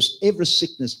of purpose, every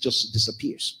sickness just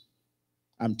disappears.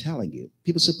 I'm telling you.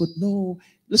 People say, but no,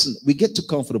 listen, we get too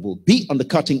comfortable. Be on the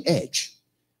cutting edge.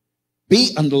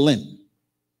 Be on the limb.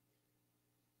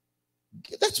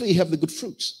 That's where you have the good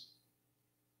fruits.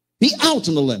 Be out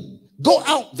on the limb. Go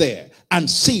out there and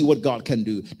see what God can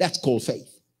do. That's called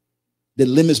faith. The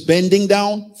limb is bending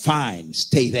down. Fine,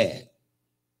 stay there.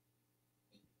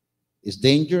 It's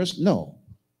dangerous? No,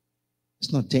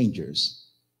 it's not dangerous.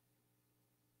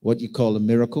 What you call a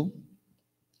miracle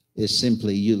is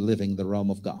simply you living the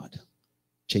realm of God.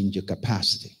 Change your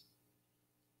capacity.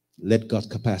 Let God's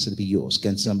capacity be yours.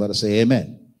 Can somebody say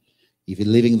amen? If you're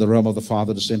living in the realm of the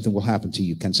Father, the same thing will happen to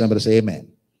you. Can somebody say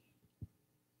amen?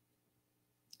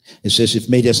 It says, if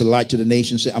made as a light to the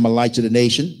nation, say, I'm a light to the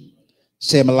nation.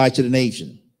 Say, I'm a light to the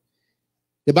nation.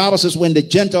 The Bible says, when the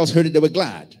Gentiles heard it, they were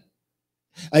glad.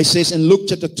 It says in Luke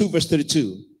chapter 2, verse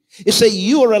 32, it says,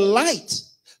 you are a light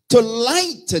to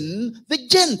lighten the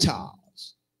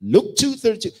Gentiles. Luke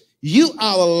 2:32. You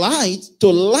are a light to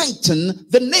lighten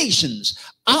the nations.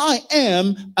 I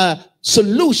am a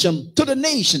solution to the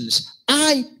nations.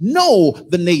 I know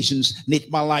the nations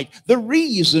need my light. The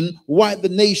reason why the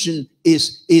nation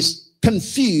is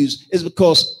confused is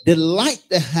because the light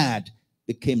they had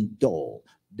became dull.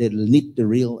 They need the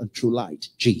real and true light,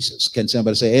 Jesus. Can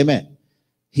somebody say amen?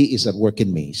 He is at work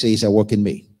in me. Say he's at work in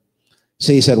me.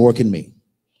 Say he's at work in me.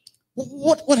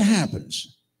 What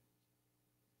happens?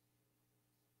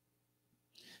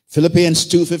 Philippians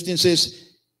 2:15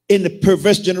 says, in the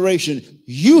perverse generation,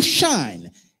 you shine.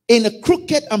 In a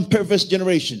crooked and perverse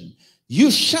generation,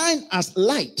 you shine as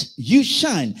light. You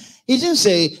shine. He didn't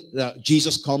say that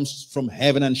Jesus comes from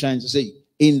heaven and shines. He said,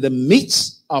 in the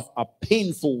midst of a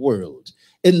painful world,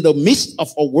 in the midst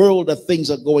of a world that things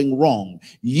are going wrong,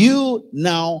 you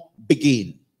now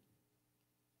begin.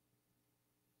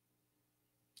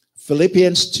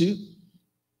 Philippians 2,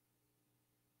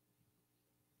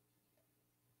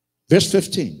 verse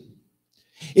 15.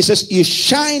 It says, you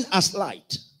shine as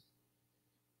light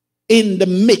in the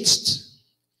midst.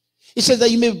 It says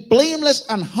that you may be blameless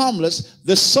and harmless,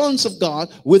 the sons of God,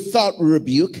 without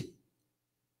rebuke,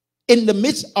 in the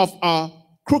midst of a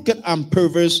crooked and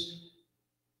perverse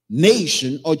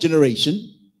nation or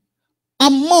generation,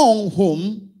 among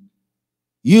whom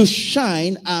you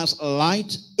shine as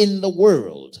light in the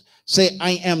world. Say,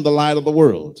 I am the light of the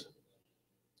world.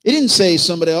 It didn't say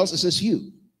somebody else, it says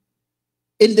you.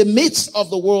 In the midst of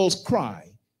the world's cry,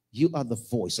 you are the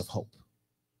voice of hope.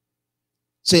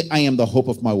 Say, I am the hope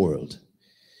of my world.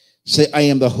 Say, I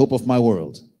am the hope of my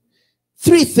world.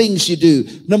 3 things you do.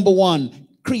 Number 1,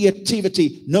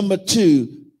 creativity. Number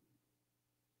 2,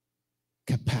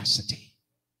 capacity.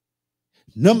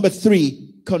 Number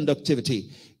 3,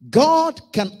 conductivity. God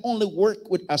can only work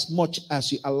with as much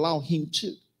as you allow him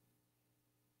to.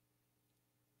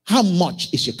 How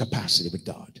much is your capacity with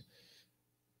God?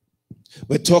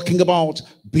 We're talking about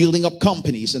building up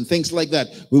companies and things like that.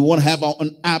 We want to have our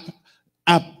own app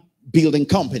building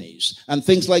companies and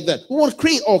things like that. We want to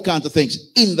create all kinds of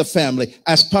things in the family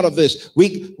as part of this.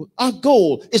 Our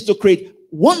goal is to create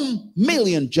 1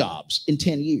 million jobs in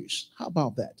 10 years. How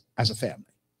about that as a family?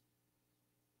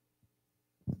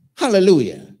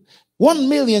 Hallelujah. 1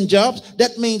 million jobs,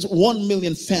 that means 1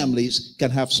 million families can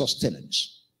have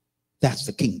sustenance. That's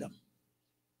the kingdom.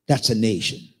 That's a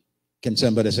nation. Can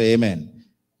somebody say amen?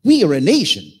 We are a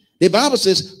nation. The Bible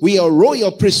says we are a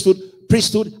royal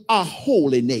priesthood, a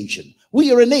holy nation.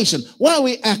 We are a nation. Why are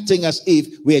we acting as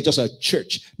if we are just a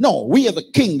church? No, we are the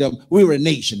kingdom. We are a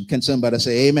nation. Can somebody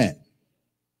say amen?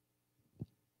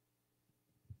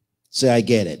 Say, I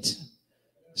get it.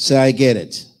 Say, I get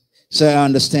it. Say, I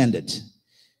understand it.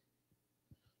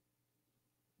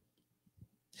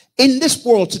 In this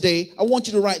world today, I want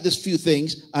you to write these few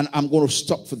things, and I'm going to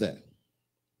stop for that.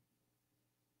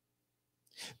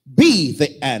 Be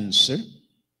the answer.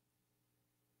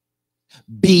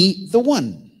 Be the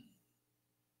one.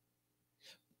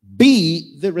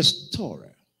 Be the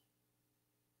restorer.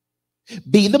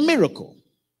 Be the miracle.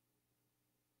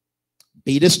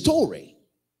 Be the story.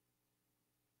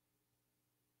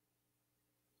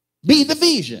 Be the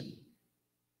vision.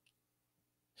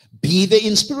 Be the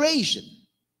inspiration.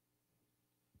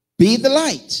 Be the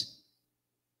light.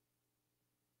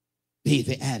 Be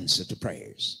the answer to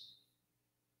prayers.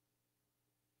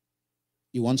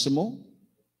 You want some more?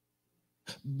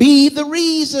 Be the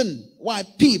reason why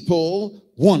people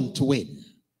want to win.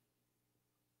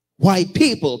 Why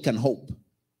people can hope.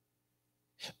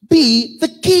 Be the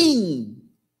king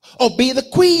or be the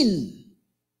queen.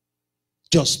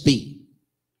 Just be.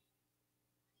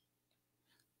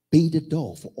 Be the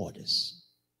door for others.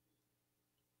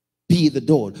 Be the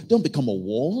door. Don't become a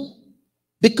wall.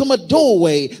 Become a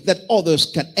doorway that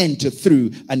others can enter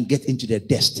through and get into their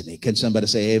destiny. Can somebody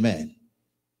say amen?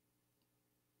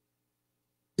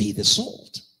 Be the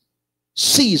salt.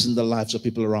 Season the lives of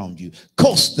people around you.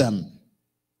 Cause them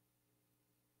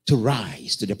to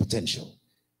rise to their potential.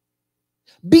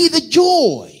 Be the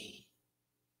joy.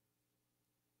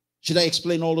 Should I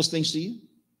explain all those things to you?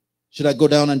 Should I go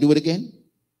down and do it again?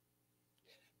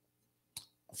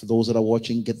 For those that are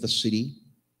watching, get the CD.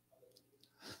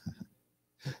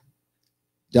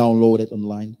 Download it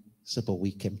online. So, but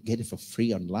we can get it for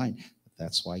free online.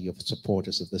 That's why you're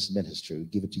supporters of this ministry. We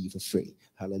give it to you for free.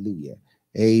 Hallelujah.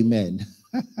 Amen.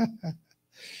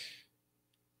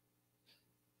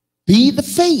 Be the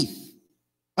faith.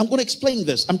 I'm going to explain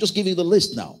this. I'm just giving you the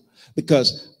list now.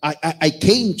 Because I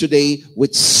came today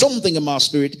with something in my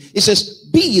spirit. It says,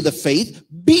 be the faith.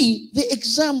 Be the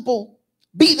example.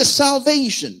 Be the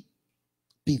salvation.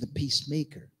 Be the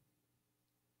peacemaker.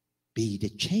 Be the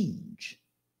change.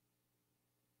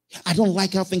 I don't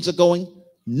like how things are going.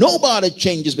 Nobody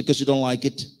changes because you don't like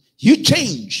it. You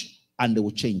change and they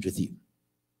will change with you.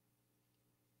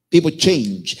 People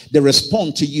change. They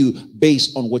respond to you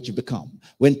based on what you become.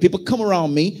 When people come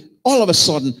around me, all of a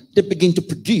sudden they begin to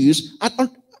produce at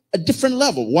a different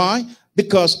level. Why?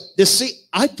 Because they see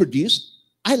I produce,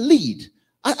 I lead.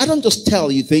 I don't just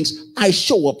tell you things, I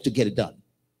show up to get it done.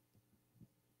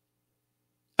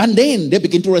 And then they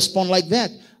begin to respond like that,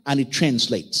 and it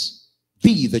translates.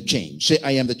 Be the change. Say,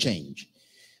 I am the change.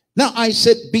 Now, I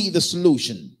said be the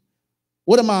solution.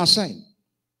 What am I saying?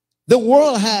 The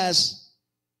world has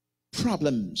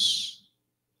problems.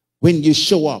 When you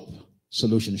show up,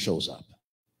 solution shows up.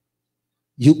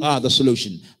 You are the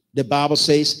solution. The Bible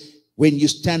says, when you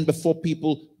stand before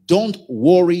people, don't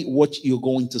worry what you're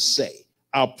going to say.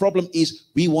 Our problem is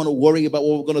we want to worry about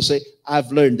what we're going to say.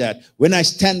 I've learned that when I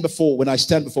stand before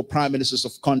prime ministers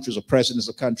of countries or presidents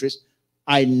of countries,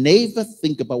 I never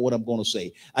think about what I'm going to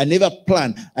say. I never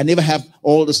plan. I never have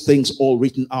all these things all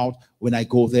written out. When I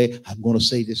go there, I'm going to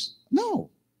say this. No.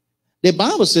 The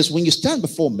Bible says when you stand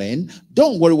before men,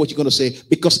 don't worry what you're going to say,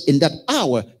 because in that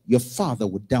hour, your Father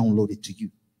will download it to you.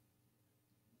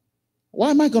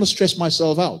 Why am I going to stress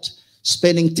myself out?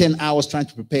 Spending 10 hours trying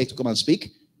to prepare to come and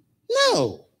speak?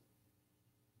 No.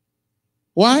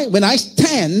 Why? When I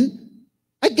stand,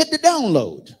 I get the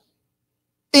download.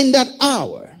 In that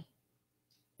hour.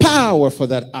 Power for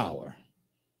that hour.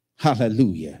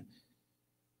 Hallelujah.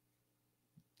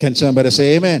 Can somebody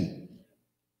say amen?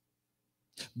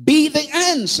 Be the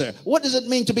answer. What does it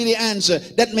mean to be the answer?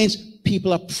 That means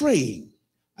people are praying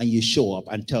and you show up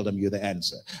and tell them you're the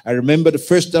answer. I remember the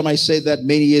first time I said that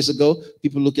many years ago,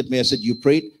 people looked at me and said, you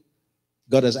prayed?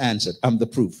 God has answered. I'm the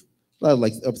proof. Well,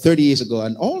 like 30 years ago,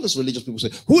 and all these religious people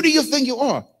say, who do you think you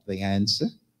are? The answer.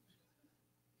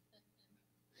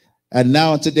 And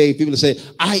now today, people say,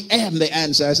 I am the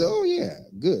answer. I say, oh yeah,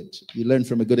 good. You learned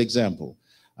from a good example.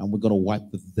 And we're going to wipe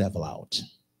the devil out.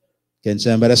 Can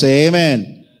somebody say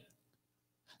amen?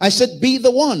 I said, be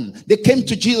the one. They came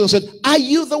to Jesus and said, are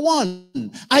you the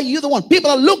one? Are you the one?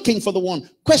 People are looking for the one.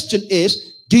 Question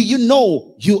is, do you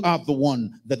know you are the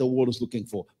one that the world is looking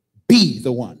for? Be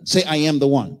the one. Say, I am the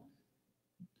one.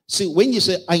 See, when you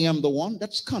say, I am the one,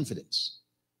 that's confidence.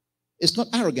 It's not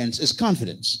arrogance, it's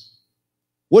confidence.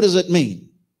 What does it mean?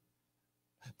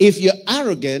 If you're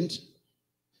arrogant,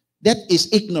 that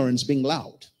is ignorance being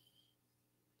loud.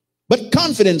 But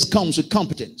confidence comes with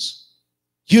competence.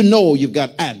 You know you've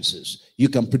got answers you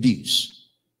can produce.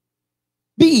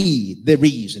 Be the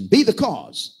reason, be the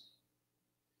cause.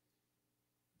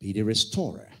 Be the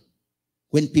restorer.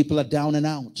 When people are down and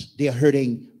out, they are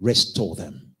hurting, restore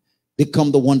them.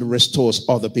 Become the one that restores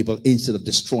other people instead of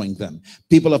destroying them.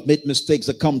 People have made mistakes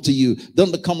that come to you.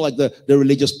 Don't become like the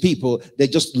religious people. They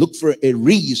just look for a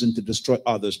reason to destroy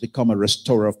others. Become a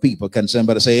restorer of people. Can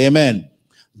somebody say amen?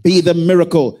 Be the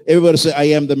miracle. Everybody say, I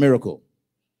am the miracle.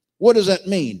 What does that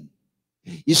mean?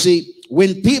 You see,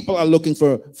 when people are looking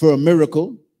for a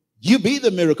miracle, you be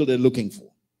the miracle they're looking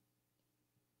for.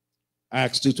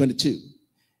 Acts 2:22.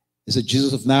 It said,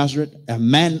 Jesus of Nazareth, a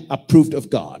man approved of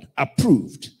God.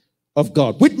 Approved of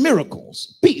God with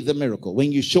miracles. Be the miracle.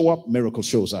 When you show up, miracle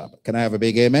shows up. Can I have a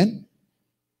big amen?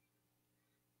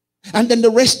 And then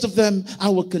the rest of them, I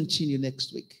will continue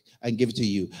next week and give it to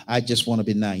you. I just want to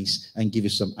be nice and give you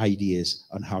some ideas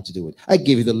on how to do it. I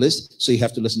gave you the list, so you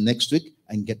have to listen next week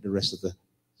and get the rest of the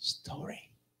story.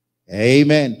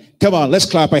 Amen. Come on, let's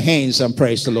clap our hands and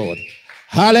praise the Lord.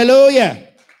 Hallelujah.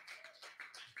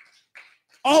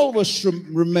 Always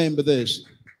remember this.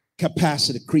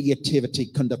 Capacity, creativity,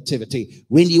 conductivity.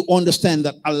 When you understand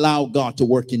that, allow God to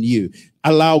work in you.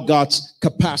 Allow God's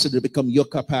capacity to become your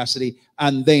capacity,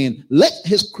 and then let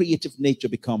his creative nature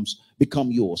become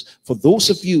yours. For those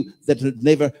of you that have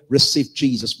never received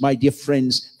Jesus, my dear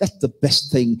friends, that's the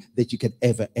best thing that you can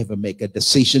ever make, a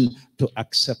decision to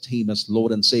accept him as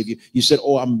Lord and Savior. You said,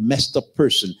 oh, I'm a messed up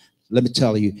person. Let me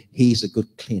tell you, he's a good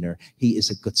cleaner. He is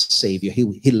a good savior.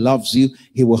 He loves you.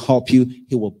 He will help you.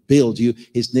 He will build you.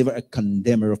 He's never a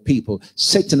condemner of people.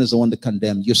 Satan is the one that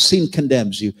condemns. Your sin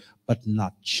condemns you, but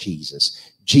not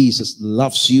Jesus. Jesus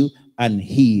loves you, and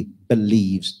he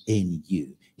believes in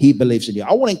you. He believes in you.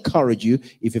 I want to encourage you,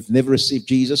 if you've never received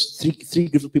Jesus, three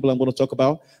groups of people I'm going to talk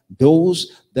about.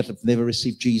 Those that have never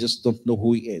received Jesus don't know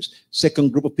who he is.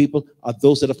 Second group of people are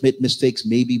those that have made mistakes,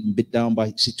 maybe been beat down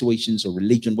by situations or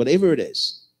religion, whatever it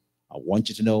is. I want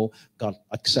you to know God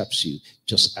accepts you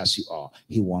just as you are.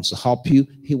 He wants to help you.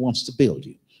 He wants to build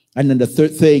you. And then the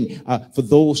third thing, for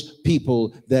those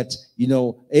people that, you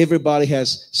know, everybody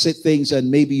has said things, and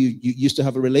maybe you used to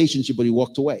have a relationship, but you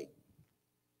walked away.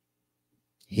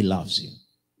 He loves you.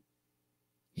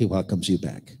 He welcomes you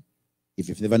back. If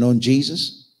you've never known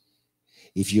Jesus,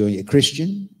 if you're a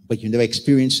Christian, but you've never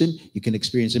experienced him, you can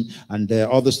experience him. And there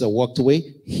are others that walked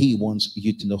away. He wants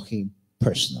you to know him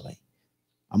personally.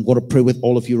 I'm going to pray with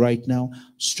all of you right now.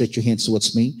 Stretch your hands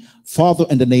towards me. Father,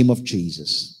 in the name of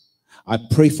Jesus, I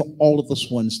pray for all of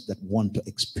those ones that want to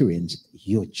experience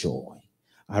your joy.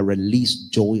 I release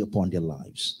joy upon their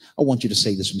lives. I want you to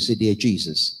say this with me. Say, dear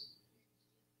Jesus,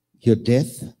 your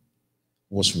death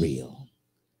was real.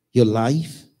 Your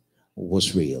life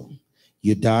was real.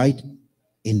 You died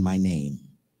in my name.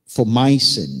 For my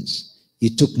sins,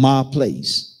 you took my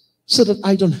place so that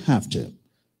I don't have to,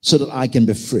 so that I can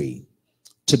be free.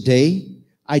 Today,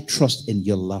 I trust in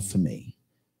your love for me.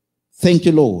 Thank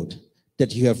you, Lord,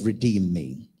 that you have redeemed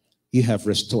me. You have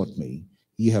restored me.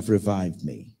 You have revived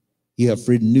me. You have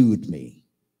renewed me.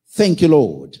 Thank you,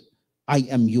 Lord. I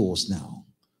am yours now.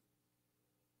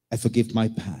 I forgive my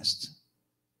past.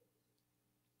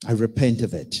 I repent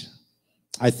of it.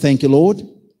 I thank you, Lord.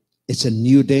 It's a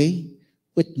new day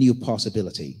with new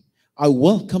possibility. I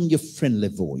welcome your friendly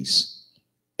voice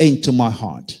into my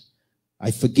heart.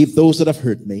 I forgive those that have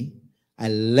hurt me. I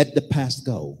let the past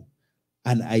go.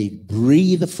 And I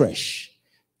breathe afresh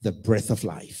the breath of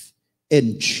life.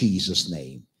 In Jesus'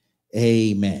 name,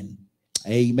 amen.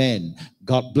 Amen.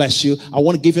 God bless you. I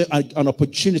want to give you an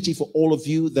opportunity for all of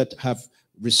you that have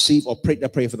received or prayed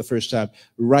that prayer for the first time.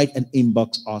 Write and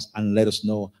inbox us and let us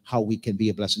know how we can be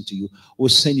a blessing to you. We'll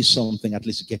send you something at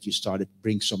least to get you started,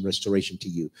 bring some restoration to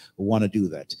you. We want to do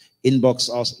that. Inbox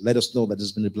us, let us know that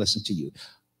it's been a blessing to you.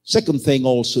 Second thing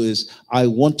also is I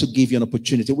want to give you an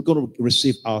opportunity. We're going to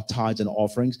receive our tithes and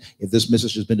offerings. If this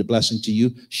message has been a blessing to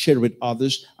you, share it with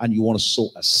others, and you want to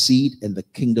sow a seed in the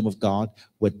kingdom of God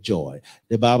with joy.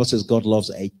 The Bible says God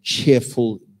loves a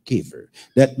cheerful giver.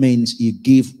 That means you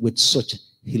give with such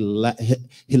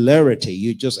hilarity.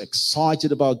 You're just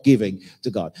excited about giving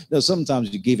to God. Now,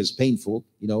 sometimes you give is painful,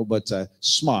 but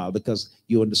smile because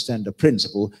you understand the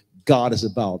principle. God is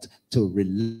about to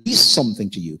release something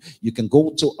to you. You can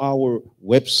go to our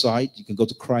website. You can go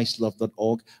to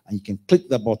christlove.org and you can click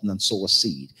that button and sow a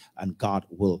seed, and God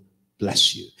will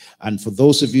bless you. And for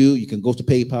those of you, you can go to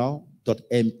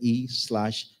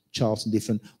paypal.me/Charles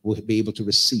Ndifon. We'll be able to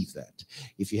receive that.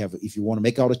 If you want to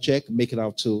make out a check, make it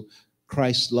out to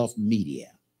Christ Love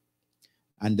Media.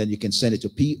 And then you can send it to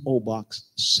P.O.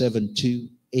 Box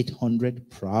 72800,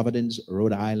 Providence,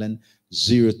 Rhode Island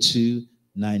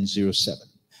 02907.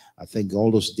 I think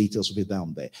all those details will be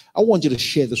down there. I want you to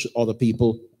share this with other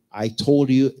people. I told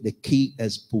you the key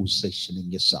is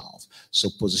positioning yourself. So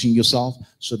position yourself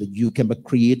so that you can be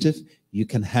creative, you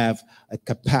can have a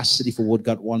capacity for what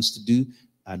God wants to do,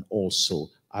 and also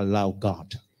allow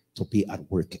God to be at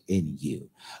work in you.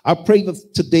 I pray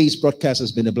that today's broadcast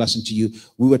has been a blessing to you.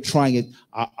 We were trying it.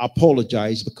 I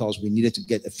apologize because we needed to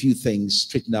get a few things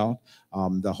straightened out.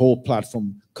 The whole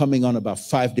platform coming on about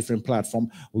 5 different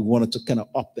platforms. We wanted to kind of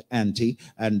up the ante,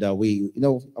 and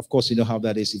of course, you know how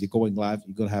that is. If you're going live,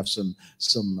 you're going to have some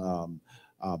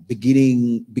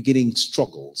beginning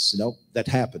struggles, that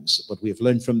happens. But we've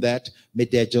learned from that,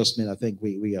 made the adjustment. I think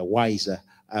we are wiser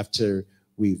after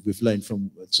we've learned from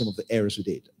some of the errors we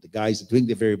did. The guys are doing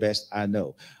their very best, I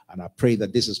know. And I pray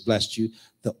that this has blessed you.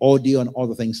 The audio and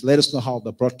other things, let us know how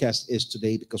the broadcast is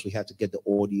today, because we had to get the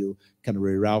audio kind of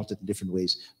rerouted in different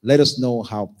ways. Let us know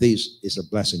how this is a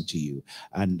blessing to you.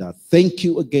 And thank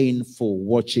you again for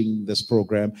watching this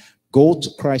program. Go to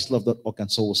christlove.org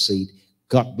and sow a seed.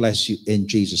 God bless you in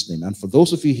Jesus' name. And for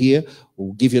those of you here,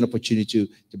 we'll give you an opportunity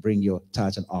to bring your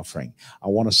tithe and offering. I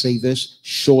want to say this: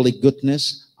 surely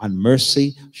goodness and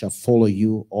mercy shall follow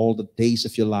you all the days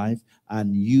of your life,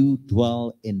 and you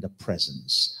dwell in the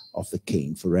presence of the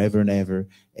King forever and ever.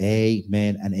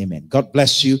 Amen and amen. God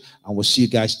bless you, and we'll see you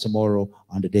guys tomorrow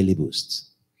on the Daily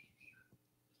Boost.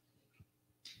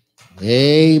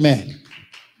 Amen.